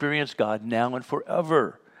and experience God now and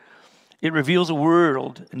forever. It reveals a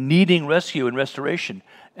world needing rescue and restoration,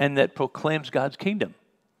 and that proclaims God's kingdom.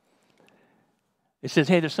 It says,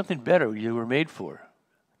 hey, there's something better you were made for.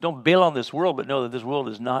 Don't bail on this world, but know that this world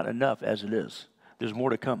is not enough as it is. There's more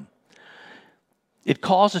to come. It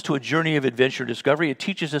calls us to a journey of adventure and discovery. It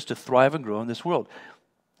teaches us to thrive and grow in this world.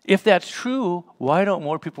 If that's true, why don't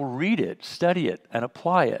more people read it, study it, and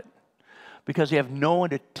apply it? Because they have no one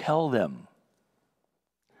to tell them.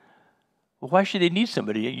 Well, why should they need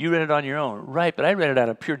somebody? You read it on your own. Right, but I read it out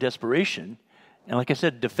of pure desperation. And like I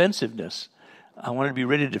said, defensiveness. I wanted to be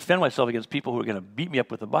ready to defend myself against people who are going to beat me up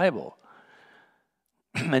with the Bible.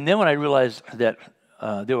 And then when I realized that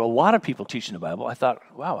there were a lot of people teaching the Bible, I thought,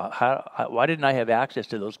 wow, why didn't I have access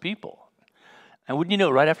to those people? And wouldn't you know,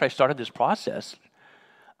 right after I started this process,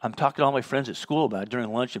 I'm talking to all my friends at school about it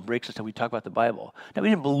during lunch and breaks and stuff. We talk about the Bible. Now, we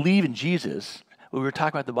didn't believe in Jesus, but we were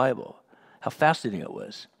talking about the Bible, how fascinating it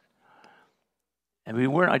was. And we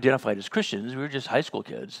weren't identified as Christians. We were just high school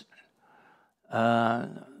kids. But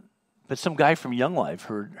some guy from Young Life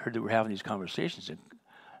heard that we were having these conversations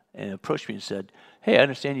and approached me and said, hey, I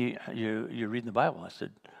understand you're reading the Bible. I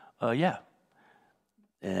said, yeah.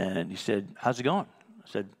 And he said, how's it going? I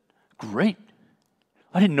said, great.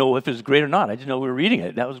 I didn't know if it was great or not. I just know we were reading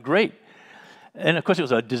it. That was great. And, of course, it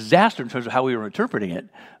was a disaster in terms of how we were interpreting it.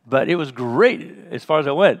 But it was great as far as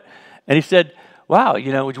I went. And he said, wow, would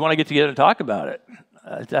you want to get together and talk about it?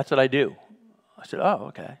 That's what I do. I said, oh,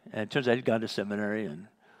 okay. And it turns out he'd gone to seminary and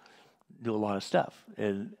knew a lot of stuff.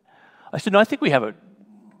 And I said, no, I think we have it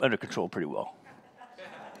under control pretty well.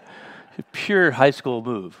 Pure high school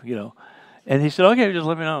move, And he said, okay, just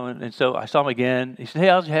let me know. And so I saw him again. He said, hey,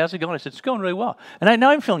 how's it going? I said, it's going really well. And now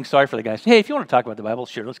I'm feeling sorry for the guy. I said, hey, if you want to talk about the Bible,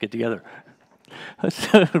 sure, let's get together. That's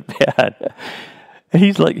so bad. And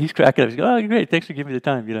he's cracking up. He's going, oh, great, thanks for giving me the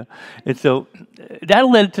time, And so that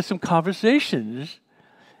led to some conversations.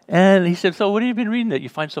 And he said, so what have you been reading that you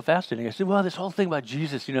find so fascinating? I said, well, this whole thing about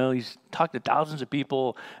Jesus, he's talked to thousands of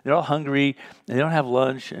people. They're all hungry, and they don't have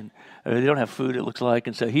lunch, and they don't have food, it looks like.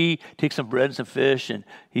 And so he takes some bread and some fish, and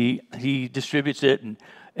he distributes it, and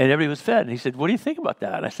everybody was fed. And he said, what do you think about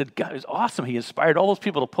that? And I said, God, it was awesome. He inspired all those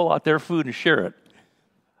people to pull out their food and share it.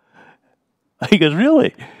 He goes,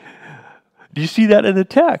 really? Do you see that in the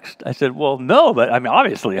text? I said, well, no, but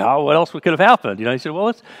obviously, what else could have happened? He said,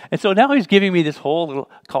 well, and so now he's giving me this whole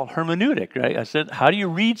little called hermeneutic, right? I said, how do you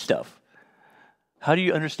read stuff? How do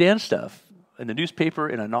you understand stuff? In the newspaper,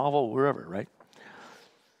 in a novel, wherever, right?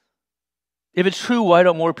 If it's true, why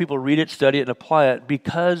don't more people read it, study it, and apply it?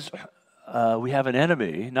 Because we have an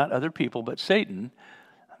enemy, not other people, but Satan.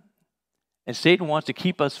 And Satan wants to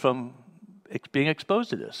keep us from being exposed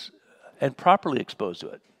to this and properly exposed to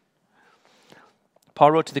it.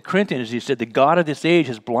 Paul wrote to the Corinthians, he said, the God of this age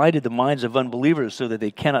has blinded the minds of unbelievers so that they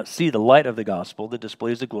cannot see the light of the gospel that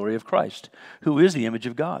displays the glory of Christ, who is the image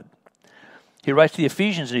of God. He writes to the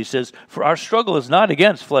Ephesians and he says, for our struggle is not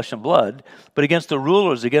against flesh and blood, but against the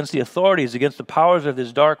rulers, against the authorities, against the powers of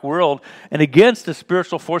this dark world, and against the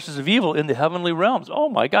spiritual forces of evil in the heavenly realms. Oh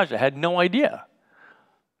my gosh, I had no idea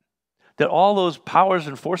that all those powers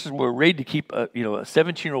and forces were arrayed to keep a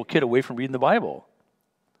 17-year-old kid away from reading the Bible.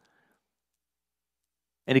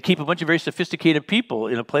 And to keep a bunch of very sophisticated people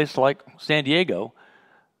in a place like San Diego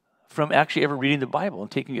from actually ever reading the Bible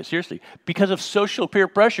and taking it seriously. Because of social peer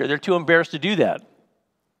pressure, they're too embarrassed to do that.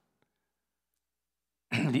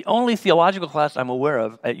 The only theological class I'm aware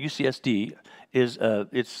of at UCSD is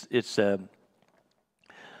an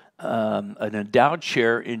endowed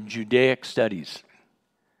chair in Judaic studies.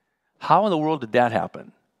 How in the world did that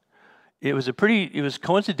happen? It was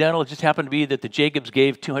coincidental. It just happened to be that the Jacobs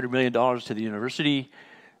gave $200 million to the university.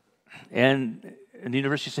 And And the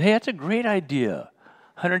university said, hey, that's a great idea.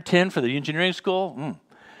 110 for the engineering school,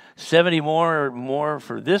 70 more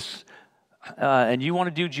for this, and you want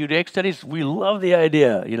to do Judaic studies? We love the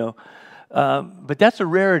idea, but that's a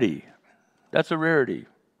rarity. That's a rarity.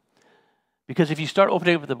 Because if you start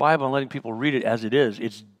opening up the Bible and letting people read it as it is,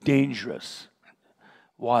 it's dangerous.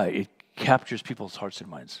 Why? It captures people's hearts and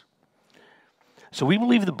minds. So we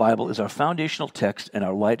believe the Bible is our foundational text and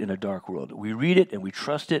our light in a dark world. We read it and we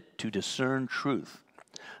trust it to discern truth,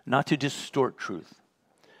 not to distort truth.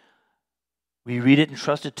 We read it and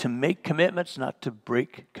trust it to make commitments, not to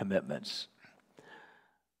break commitments.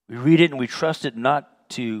 We read it and we trust it not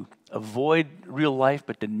to avoid real life,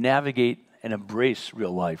 but to navigate and embrace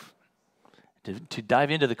real life. To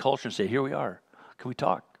dive into the culture and say, here we are. Can we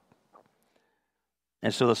talk?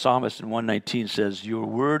 And so the psalmist in 119 says, your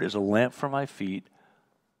word is a lamp for my feet,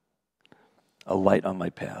 a light on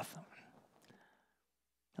my path.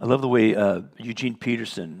 I love the way Eugene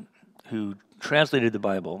Peterson, who translated the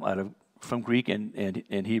Bible from Greek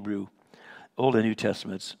and Hebrew, Old and New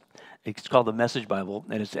Testaments. It's called the Message Bible,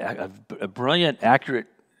 and it's a brilliant, accurate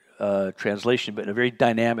translation, but in a very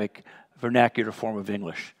dynamic, vernacular form of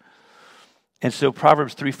English. And so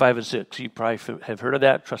Proverbs 3, 5, and 6, you probably have heard of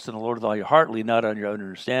that. Trust in the Lord with all your heart, lean not on your own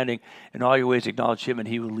understanding. In all your ways acknowledge him, and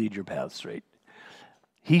he will lead your path straight.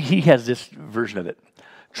 He has this version of it.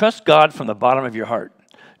 Trust God from the bottom of your heart.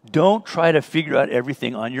 Don't try to figure out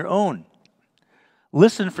everything on your own.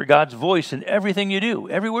 Listen for God's voice in everything you do,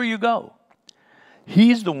 everywhere you go.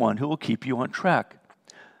 He's the one who will keep you on track.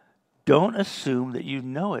 Don't assume that you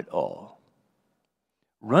know it all.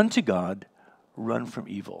 Run to God, run from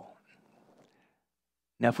evil.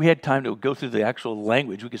 Now, if we had time to go through the actual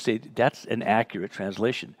language, we could say that's an accurate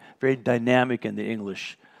translation, very dynamic in the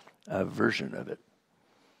English version of it.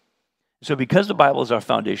 So because the Bible is our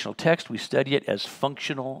foundational text, we study it as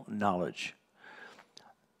functional knowledge.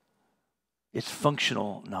 It's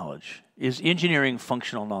functional knowledge. Is engineering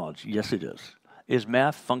functional knowledge? Yes, it is. Is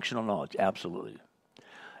math functional knowledge? Absolutely.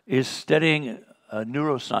 Is studying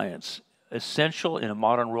neuroscience essential in a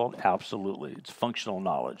modern world? Absolutely. It's functional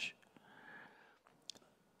knowledge.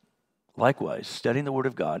 Likewise, studying the Word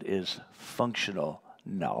of God is functional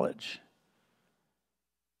knowledge.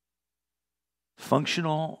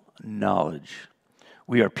 Functional knowledge.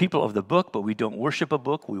 We are people of the book, but we don't worship a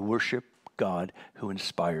book. We worship God who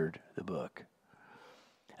inspired the book.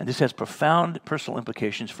 And this has profound personal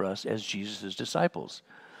implications for us as Jesus' disciples.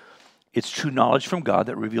 It's true knowledge from God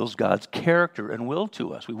that reveals God's character and will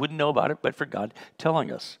to us. We wouldn't know about it, but for God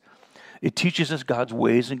telling us. It teaches us God's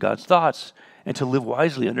ways and God's thoughts and to live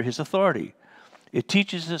wisely under his authority. It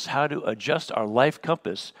teaches us how to adjust our life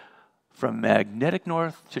compass from magnetic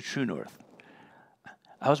north to true north.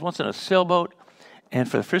 I was once on a sailboat, and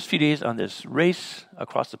for the first few days on this race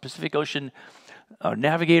across the Pacific Ocean, our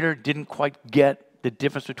navigator didn't quite get the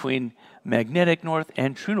difference between magnetic north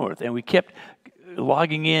and true north, and we kept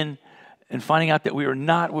logging in and finding out that we were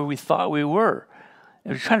not where we thought we were.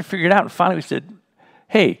 And we were trying to figure it out, and finally we said,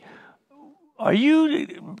 hey, are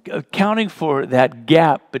you accounting for that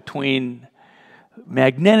gap between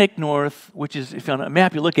magnetic north, which is, if on a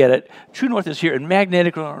map you look at it, true north is here, and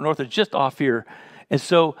magnetic north is just off here. And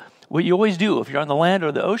so what you always do if you're on the land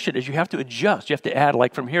or the ocean is you have to adjust. You have to add,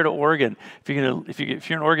 like from here to Oregon. If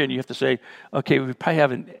you're in Oregon, you have to say, okay, we probably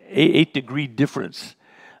have an 8-degree difference.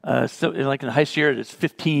 So like in the High Sierra, it's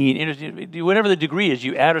 15. Whatever the degree is,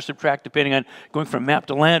 you add or subtract depending on going from map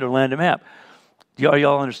to land or land to map. Are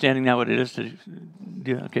y'all understanding now what it is to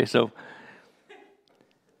do? Okay, so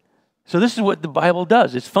this is what the Bible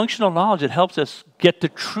does. It's functional knowledge that helps us get to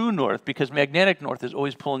true north because magnetic north is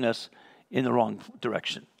always pulling us in the wrong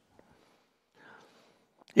direction.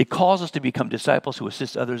 It calls us to become disciples who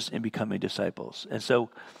assist others in becoming disciples. And so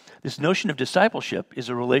this notion of discipleship is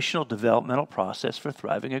a relational developmental process for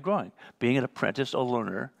thriving and growing, being an apprentice, a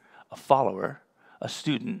learner, a follower, a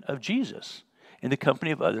student of Jesus in the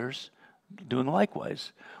company of others, doing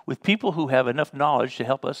likewise, with people who have enough knowledge to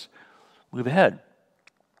help us move ahead.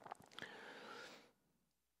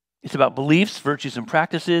 It's about beliefs, virtues, and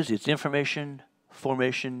practices. It's information,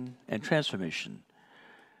 formation, and transformation.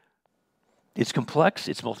 It's complex,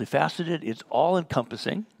 it's multifaceted, it's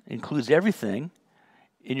all-encompassing, includes everything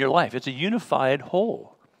in your life. It's a unified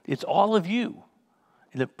whole. It's all of you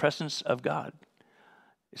in the presence of God.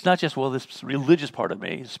 It's not just, well, this religious part of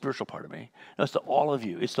me, the spiritual part of me. No, it's the all of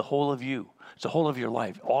you. It's the whole of you. It's the whole of your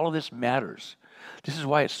life. All of this matters. This is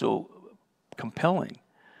why it's so compelling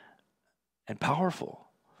and powerful.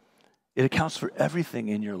 It accounts for everything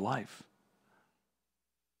in your life.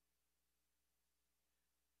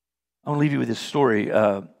 I want to leave you with this story.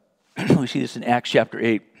 We see this in Acts chapter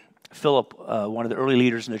 8. Philip, one of the early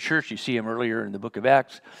leaders in the church, you see him earlier in the book of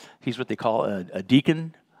Acts. He's what they call a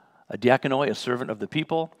deacon, a diakonoi, a servant of the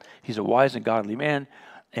people. He's a wise and godly man.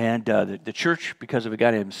 And the church, because of a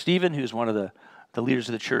guy named Stephen, who's one of the leaders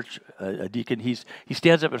of the church, a deacon, he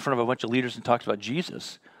stands up in front of a bunch of leaders and talks about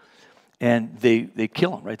Jesus. And they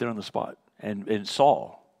kill him right there on the spot. And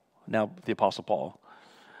Saul, now the Apostle Paul,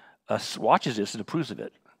 watches this and approves of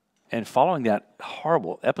it. And following that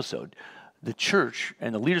horrible episode, the church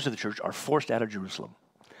and the leaders of the church are forced out of Jerusalem.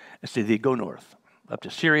 And so they go north, up to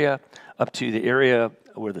Syria, up to the area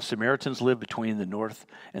where the Samaritans live between the north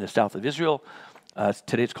and the south of Israel.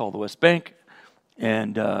 Today it's called the West Bank.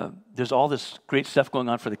 And there's all this great stuff going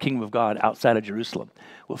on for the kingdom of God outside of Jerusalem.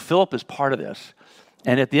 Well, Philip is part of this.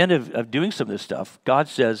 And at the end of doing some of this stuff, God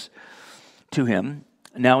says to him,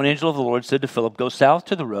 now an angel of the Lord said to Philip, go south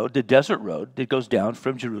to the road, the desert road that goes down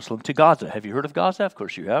from Jerusalem to Gaza. Have you heard of Gaza? Of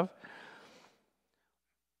course you have.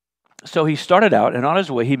 So he started out, and on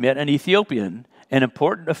his way he met an Ethiopian, an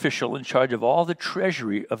important official in charge of all the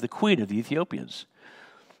treasury of the queen of the Ethiopians.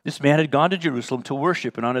 This man had gone to Jerusalem to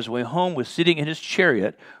worship, and on his way home was sitting in his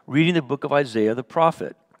chariot reading the book of Isaiah the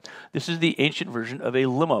prophet. This is the ancient version of a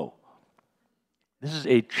limo. This is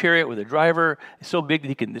a chariot with a driver. It's so big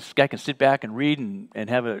that this guy can sit back and read and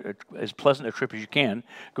have as pleasant a trip as you can,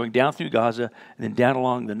 going down through Gaza and then down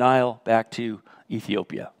along the Nile back to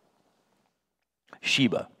Ethiopia.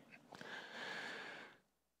 Sheba.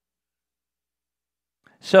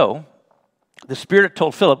 So, the Spirit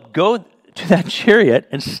told Philip, go to that chariot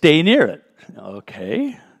and stay near it.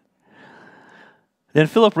 Okay. Then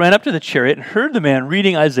Philip ran up to the chariot and heard the man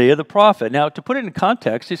reading Isaiah the prophet. Now, to put it in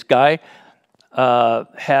context, this guy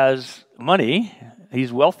has money.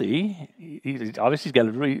 He's wealthy. He's got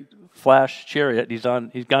a really flash chariot. He's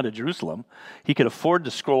gone to Jerusalem. He could afford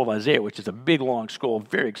the scroll of Isaiah, which is a big, long scroll,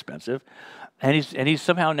 very expensive. And he's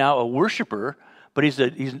somehow now a worshiper, but he's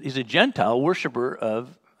a Gentile worshiper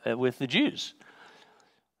with the Jews.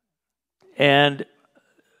 And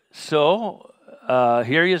so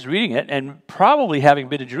here he is reading it, and probably having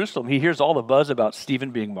been to Jerusalem, he hears all the buzz about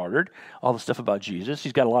Stephen being martyred, all the stuff about Jesus.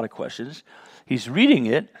 He's got a lot of questions. He's reading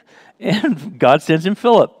it, and God sends him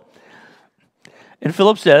Philip. And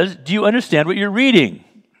Philip says, do you understand what you're reading?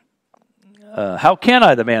 How can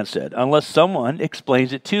I, the man said, unless someone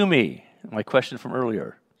explains it to me? My question from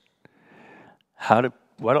earlier.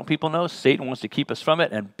 Why don't people know? Satan wants to keep us from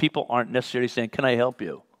it, and people aren't necessarily saying, can I help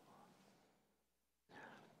you?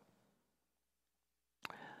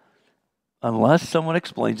 Unless someone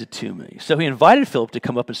explains it to me. So he invited Philip to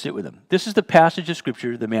come up and sit with him. This is the passage of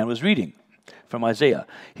Scripture the man was reading from Isaiah.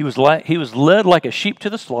 He was led like a sheep to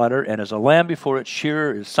the slaughter, and as a lamb before its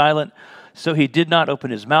shearer is silent, so he did not open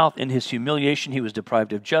his mouth. In his humiliation he was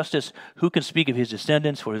deprived of justice. Who can speak of his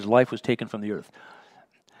descendants, for his life was taken from the earth?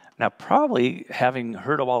 Now, probably having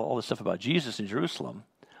heard of all this stuff about Jesus in Jerusalem,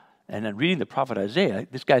 and then reading the prophet Isaiah,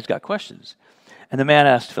 this guy's got questions. And the man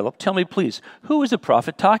asked Philip, tell me please, who is the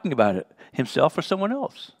prophet talking about it? Himself or someone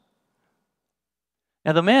else?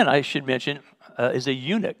 Now, the man, I should mention, is a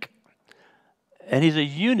eunuch. And he's a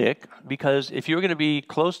eunuch because if you were going to be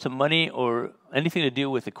close to money or anything to do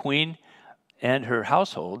with the queen and her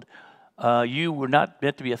household, you were not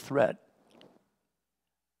meant to be a threat.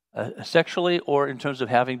 Sexually or in terms of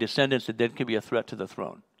having descendants that then could be a threat to the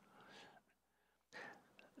throne.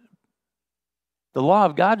 The law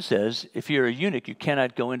of God says if you're a eunuch, you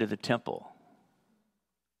cannot go into the temple.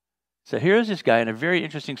 So here's this guy in a very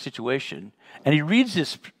interesting situation, and he reads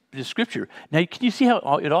this scripture. Now, can you see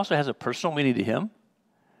how it also has a personal meaning to him?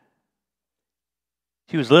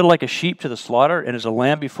 He was led like a sheep to the slaughter, and as a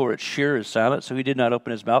lamb before its shearer is silent, so he did not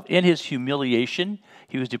open his mouth. In his humiliation,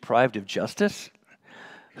 he was deprived of justice.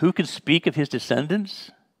 Who can speak of his descendants?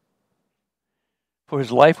 For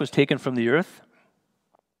his life was taken from the earth.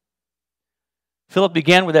 Philip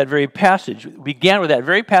began with that very passage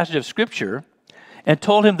of Scripture and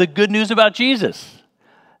told him the good news about Jesus.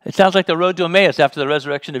 It sounds like the road to Emmaus after the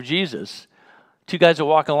resurrection of Jesus. Two guys are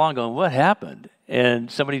walking along going, what happened?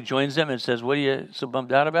 And somebody joins them and says, what are you so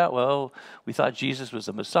bummed out about? Well, we thought Jesus was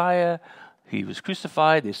the Messiah. He was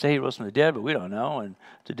crucified. They say he rose from the dead, but we don't know. And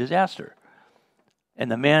it's a disaster.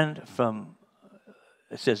 And the man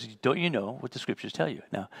says, don't you know what the Scriptures tell you?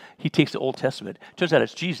 Now, he takes the Old Testament. Turns out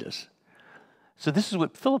it's Jesus. So this is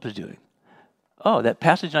what Philip is doing. Oh, that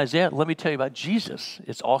passage in Isaiah, let me tell you about Jesus.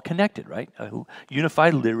 It's all connected, right? A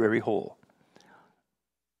unified literary whole.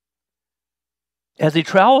 As they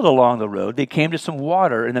traveled along the road, they came to some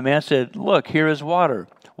water, and the man said, look, here is water.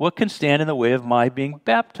 What can stand in the way of my being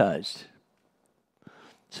baptized?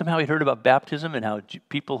 Somehow he heard about baptism and how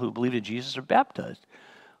people who believe in Jesus are baptized.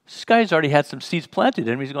 This guy's already had some seeds planted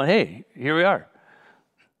in him. He's going, hey, here we are.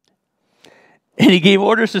 And he gave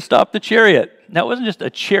orders to stop the chariot. Now, it wasn't just a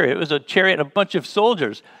chariot. It was a chariot and a bunch of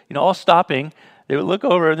soldiers, all stopping. They would look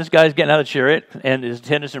over, and this guy's getting out of the chariot, and his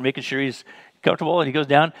attendants are making sure he's comfortable, and he goes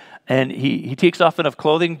down, and he takes off enough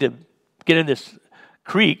clothing to get in this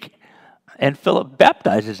creek, and Philip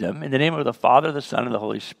baptizes him in the name of the Father, the Son, and the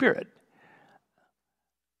Holy Spirit.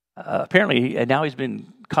 Apparently, and now he's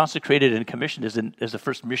been consecrated and commissioned as the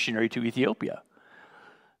first missionary to Ethiopia.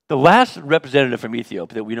 The last representative from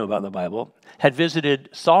Ethiopia that we know about in the Bible had visited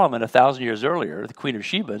Solomon 1,000 years earlier, the Queen of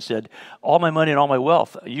Sheba, and said, all my money and all my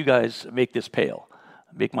wealth, you guys make this pale.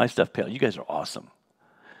 Make my stuff pale. You guys are awesome.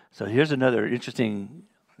 So here's another interesting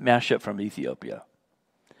mashup from Ethiopia.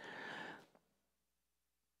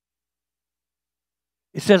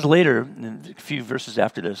 It says later, in a few verses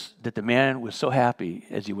after this, that the man was so happy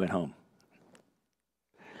as he went home.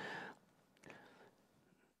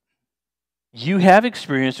 You have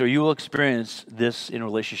experienced, or you will experience this in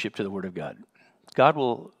relationship to the Word of God. God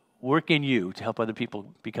will work in you to help other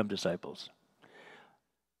people become disciples.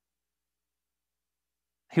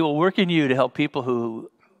 He will work in you to help people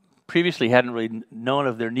who previously hadn't really known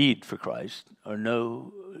of their need for Christ or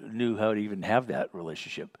knew how to even have that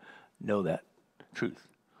relationship, know that truth.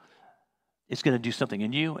 It's going to do something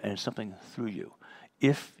in you and something through you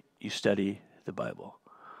if you study the Bible.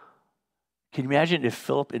 Can you imagine if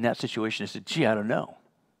Philip in that situation said, gee, I don't know.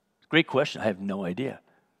 Great question. I have no idea.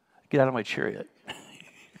 Get out of my chariot.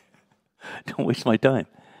 Don't waste my time.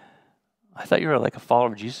 I thought you were like a follower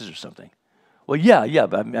of Jesus or something. Well, yeah,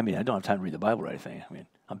 but I mean, I don't have time to read the Bible or anything. I mean,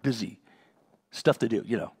 I'm busy. Stuff to do,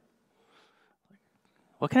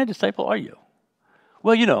 What kind of disciple are you?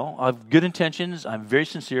 Well, I have good intentions. I'm very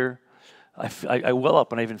sincere. I well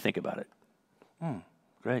up when I even think about it.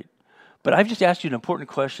 Great. But I've just asked you an important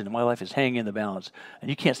question, and my life is hanging in the balance, and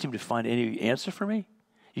you can't seem to find any answer for me?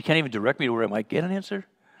 You can't even direct me to where I might get an answer?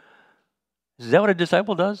 Is that what a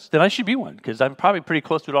disciple does? Then I should be one, because I'm probably pretty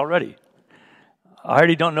close to it already. I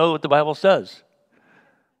already don't know what the Bible says.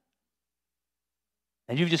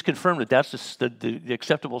 And you've just confirmed that that's the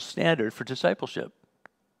acceptable standard for discipleship.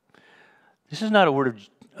 This is not a word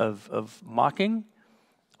of mocking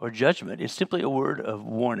or judgment. It's simply a word of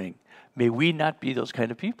warning. May we not be those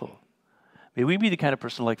kind of people. May we be the kind of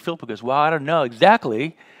person like Philip who goes, well, I don't know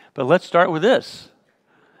exactly, but let's start with this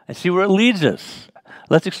and see where it leads us.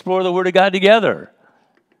 Let's explore the Word of God together.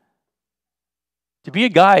 To be a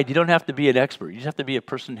guide, you don't have to be an expert. You just have to be a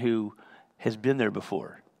person who has been there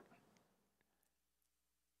before.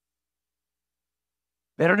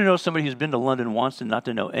 Better to know somebody who's been to London once than not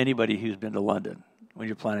to know anybody who's been to London when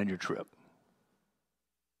you're planning your trip.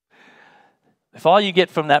 If all you get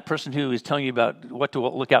from that person who is telling you about what to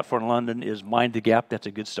look out for in London is mind the gap, that's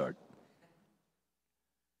a good start.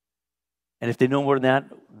 And if they know more than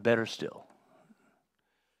that, better still.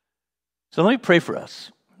 So let me pray for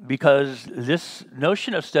us, because this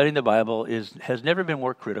notion of studying the Bible has never been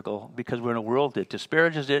more critical, because we're in a world that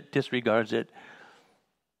disparages it, disregards it,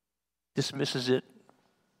 dismisses it,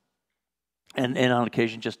 and on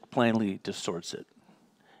occasion just plainly distorts it.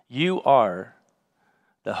 You are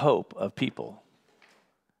the hope of people,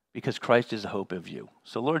 because Christ is the hope of you.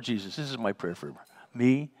 So Lord Jesus, this is my prayer for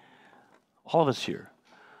me, all of us here,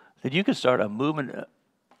 that you can start a movement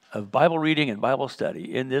of Bible reading and Bible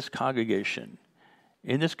study in this congregation,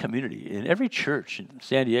 in this community, in every church in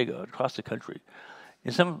San Diego, across the country.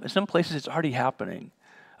 In some places it's already happening.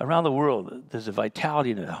 Around the world, there's a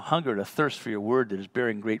vitality and a hunger and a thirst for your word that is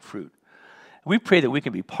bearing great fruit. We pray that we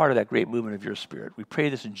can be part of that great movement of your Spirit. We pray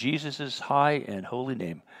this in Jesus' high and holy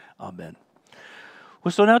name. Amen.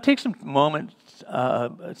 Well, so now take some moments,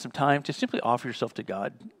 some time to simply offer yourself to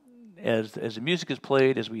God as the music is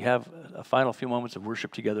played, as we have a final few moments of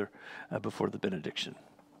worship together before the benediction.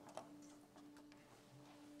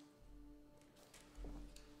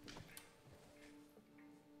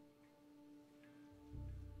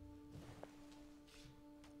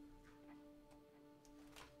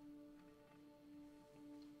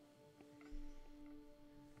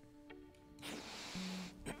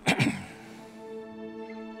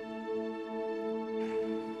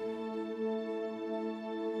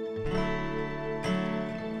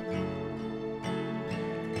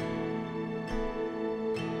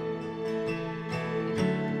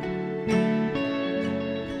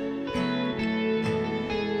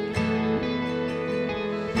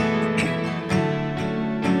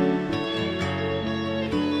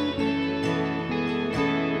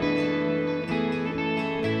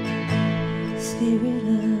 Spirit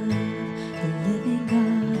of the living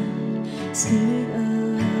God, Spirit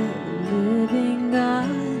of the living God,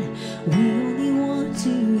 we only want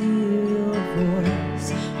to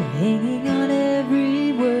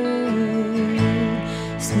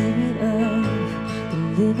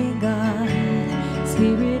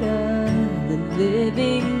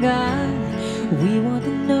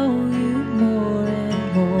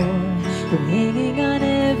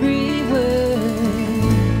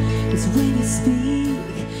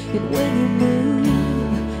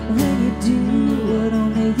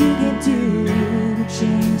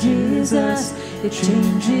It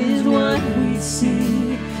changes what we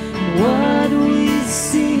see, what we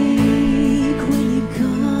seek when you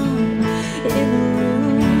come in the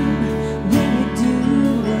room, when you do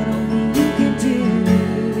what only you can do.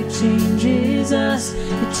 It changes us,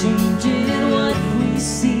 it changes what we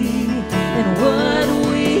see and what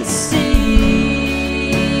we see.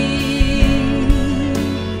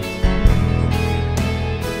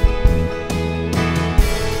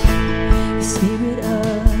 Spirit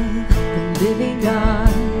of the living God,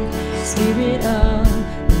 Spirit of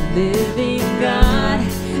the living God,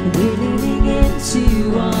 we're leaning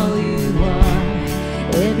into all you are.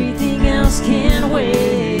 Everything else can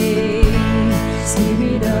wait.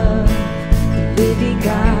 Spirit of the living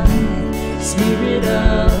God, Spirit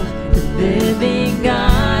of the living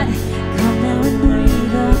God, come now and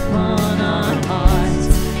breathe upon our hearts.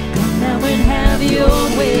 Come now and have your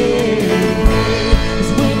way.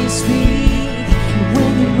 'Cause when you speak,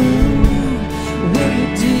 when you move, when you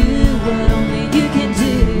do what only you can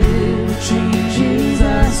do, it changes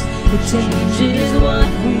us, it changes what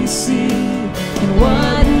we see and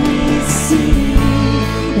what we see.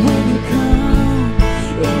 When you come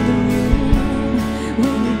in the room,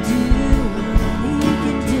 when you do what only you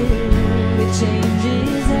can do, it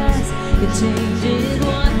changes us, it changes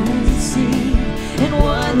what we see and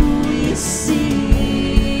what we see.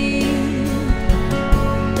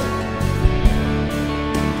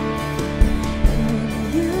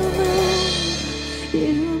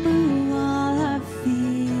 You move all our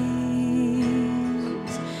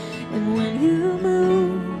fears, and when you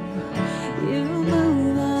move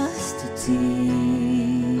us to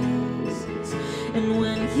tears. And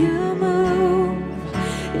when you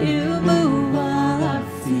move all our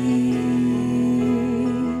fears.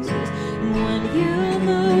 And when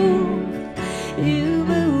you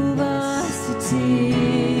move us to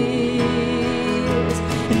tears.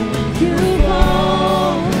 And when you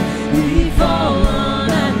fall, we fall on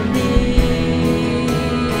our knees.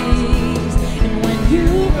 And when you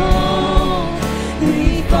fall,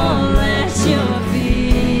 we fall at your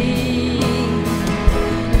feet.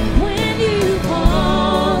 And when you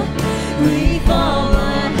fall, we fall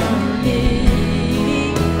at our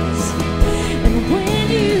knees. And when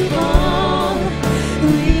you fall,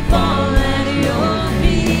 we fall at your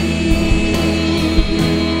feet.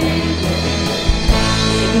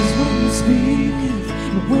 'Cause when you speak,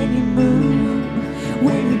 and when you move,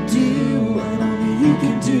 when you do what only you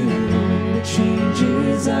can do, it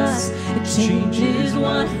changes us, it changes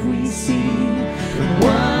what we see,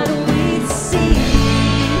 what we see.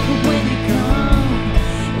 When you come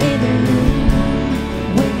in the room,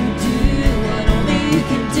 when you do what only you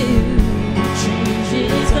can do, it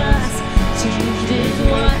changes us, changes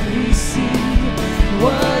what we see,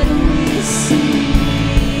 what we see.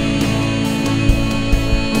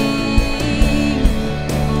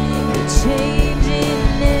 Changing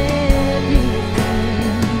everything.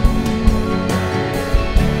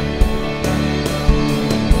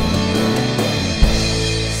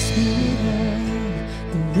 Spirit of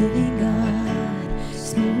the living God,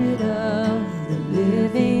 Spirit of the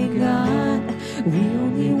living God, we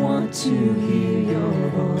only want to hear your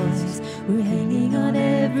voice. We're hanging on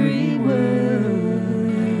every word.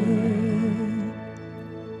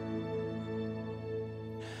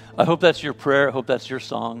 I hope that's your prayer. I hope that's your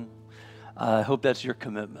song. I hope that's your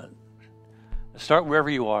commitment. Start wherever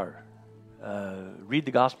you are. Read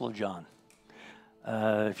the Gospel of John.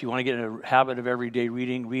 If you want to get in a habit of everyday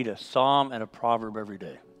reading, read a psalm and a proverb every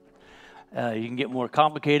day. You can get more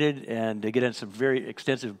complicated and get in some very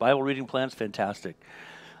extensive Bible reading plans. Fantastic.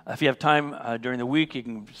 If you have time during the week, you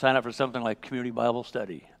can sign up for something like Community Bible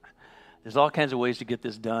Study. There's all kinds of ways to get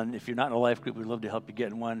this done. If you're not in a life group, we'd love to help you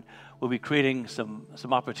get in one. We'll be creating some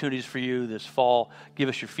opportunities for you this fall. Give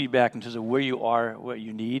us your feedback in terms of where you are, what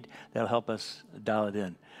you need. That'll help us dial it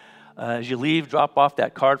in. As you leave, drop off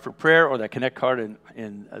that card for prayer or that Connect card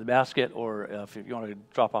in the basket, or if you want to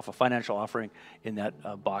drop off a financial offering in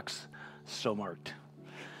that box so marked.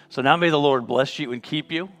 So now may the Lord bless you and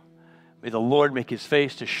keep you. May the Lord make his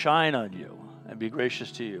face to shine on you and be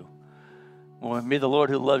gracious to you. May the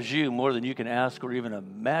Lord, who loves you more than you can ask or even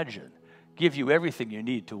imagine, give you everything you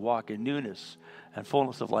need to walk in newness and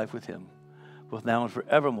fullness of life with him, both now and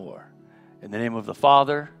forevermore. In the name of the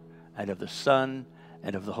Father, and of the Son,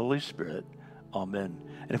 and of the Holy Spirit. Amen.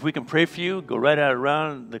 And if we can pray for you, go right out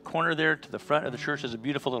around the corner there to the front of the church. There's a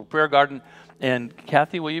beautiful little prayer garden. And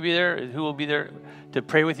Kathy, will you be there? Who will be there to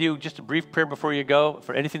pray with you? Just a brief prayer before you go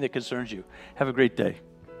for anything that concerns you. Have a great day.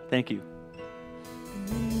 Thank you.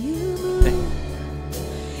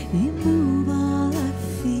 You move all our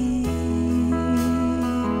fears.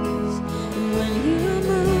 When you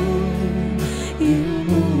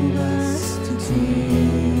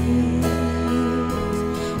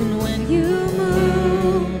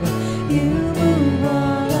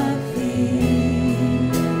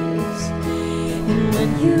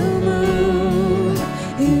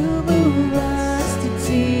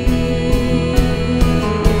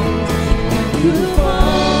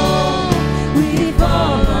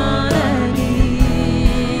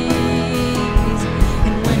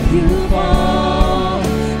fall,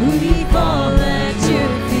 we fall at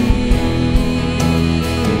your feet.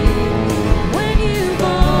 When you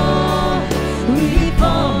fall, we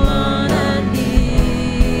fall on our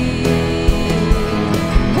knees.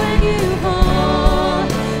 When you fall,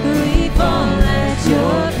 we fall at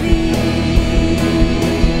your feet.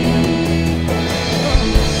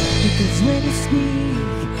 Because when you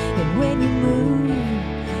speak and when you move,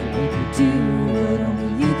 when you do what only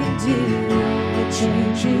you can do, it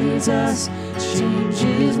changes us,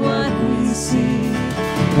 changes what we see,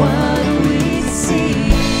 what we see.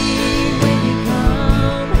 When you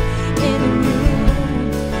come in the room,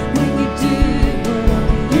 when you do what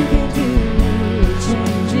only you can do, it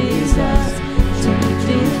changes us,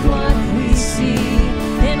 changes what we see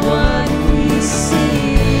and what we see.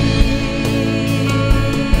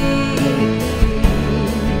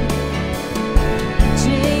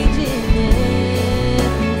 Changing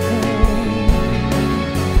everything.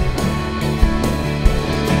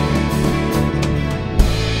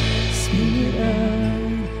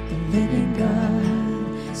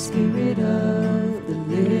 Spirit of the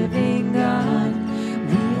living God,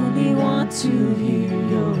 we only want to hear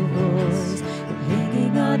your voice. We're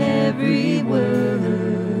hanging on every word.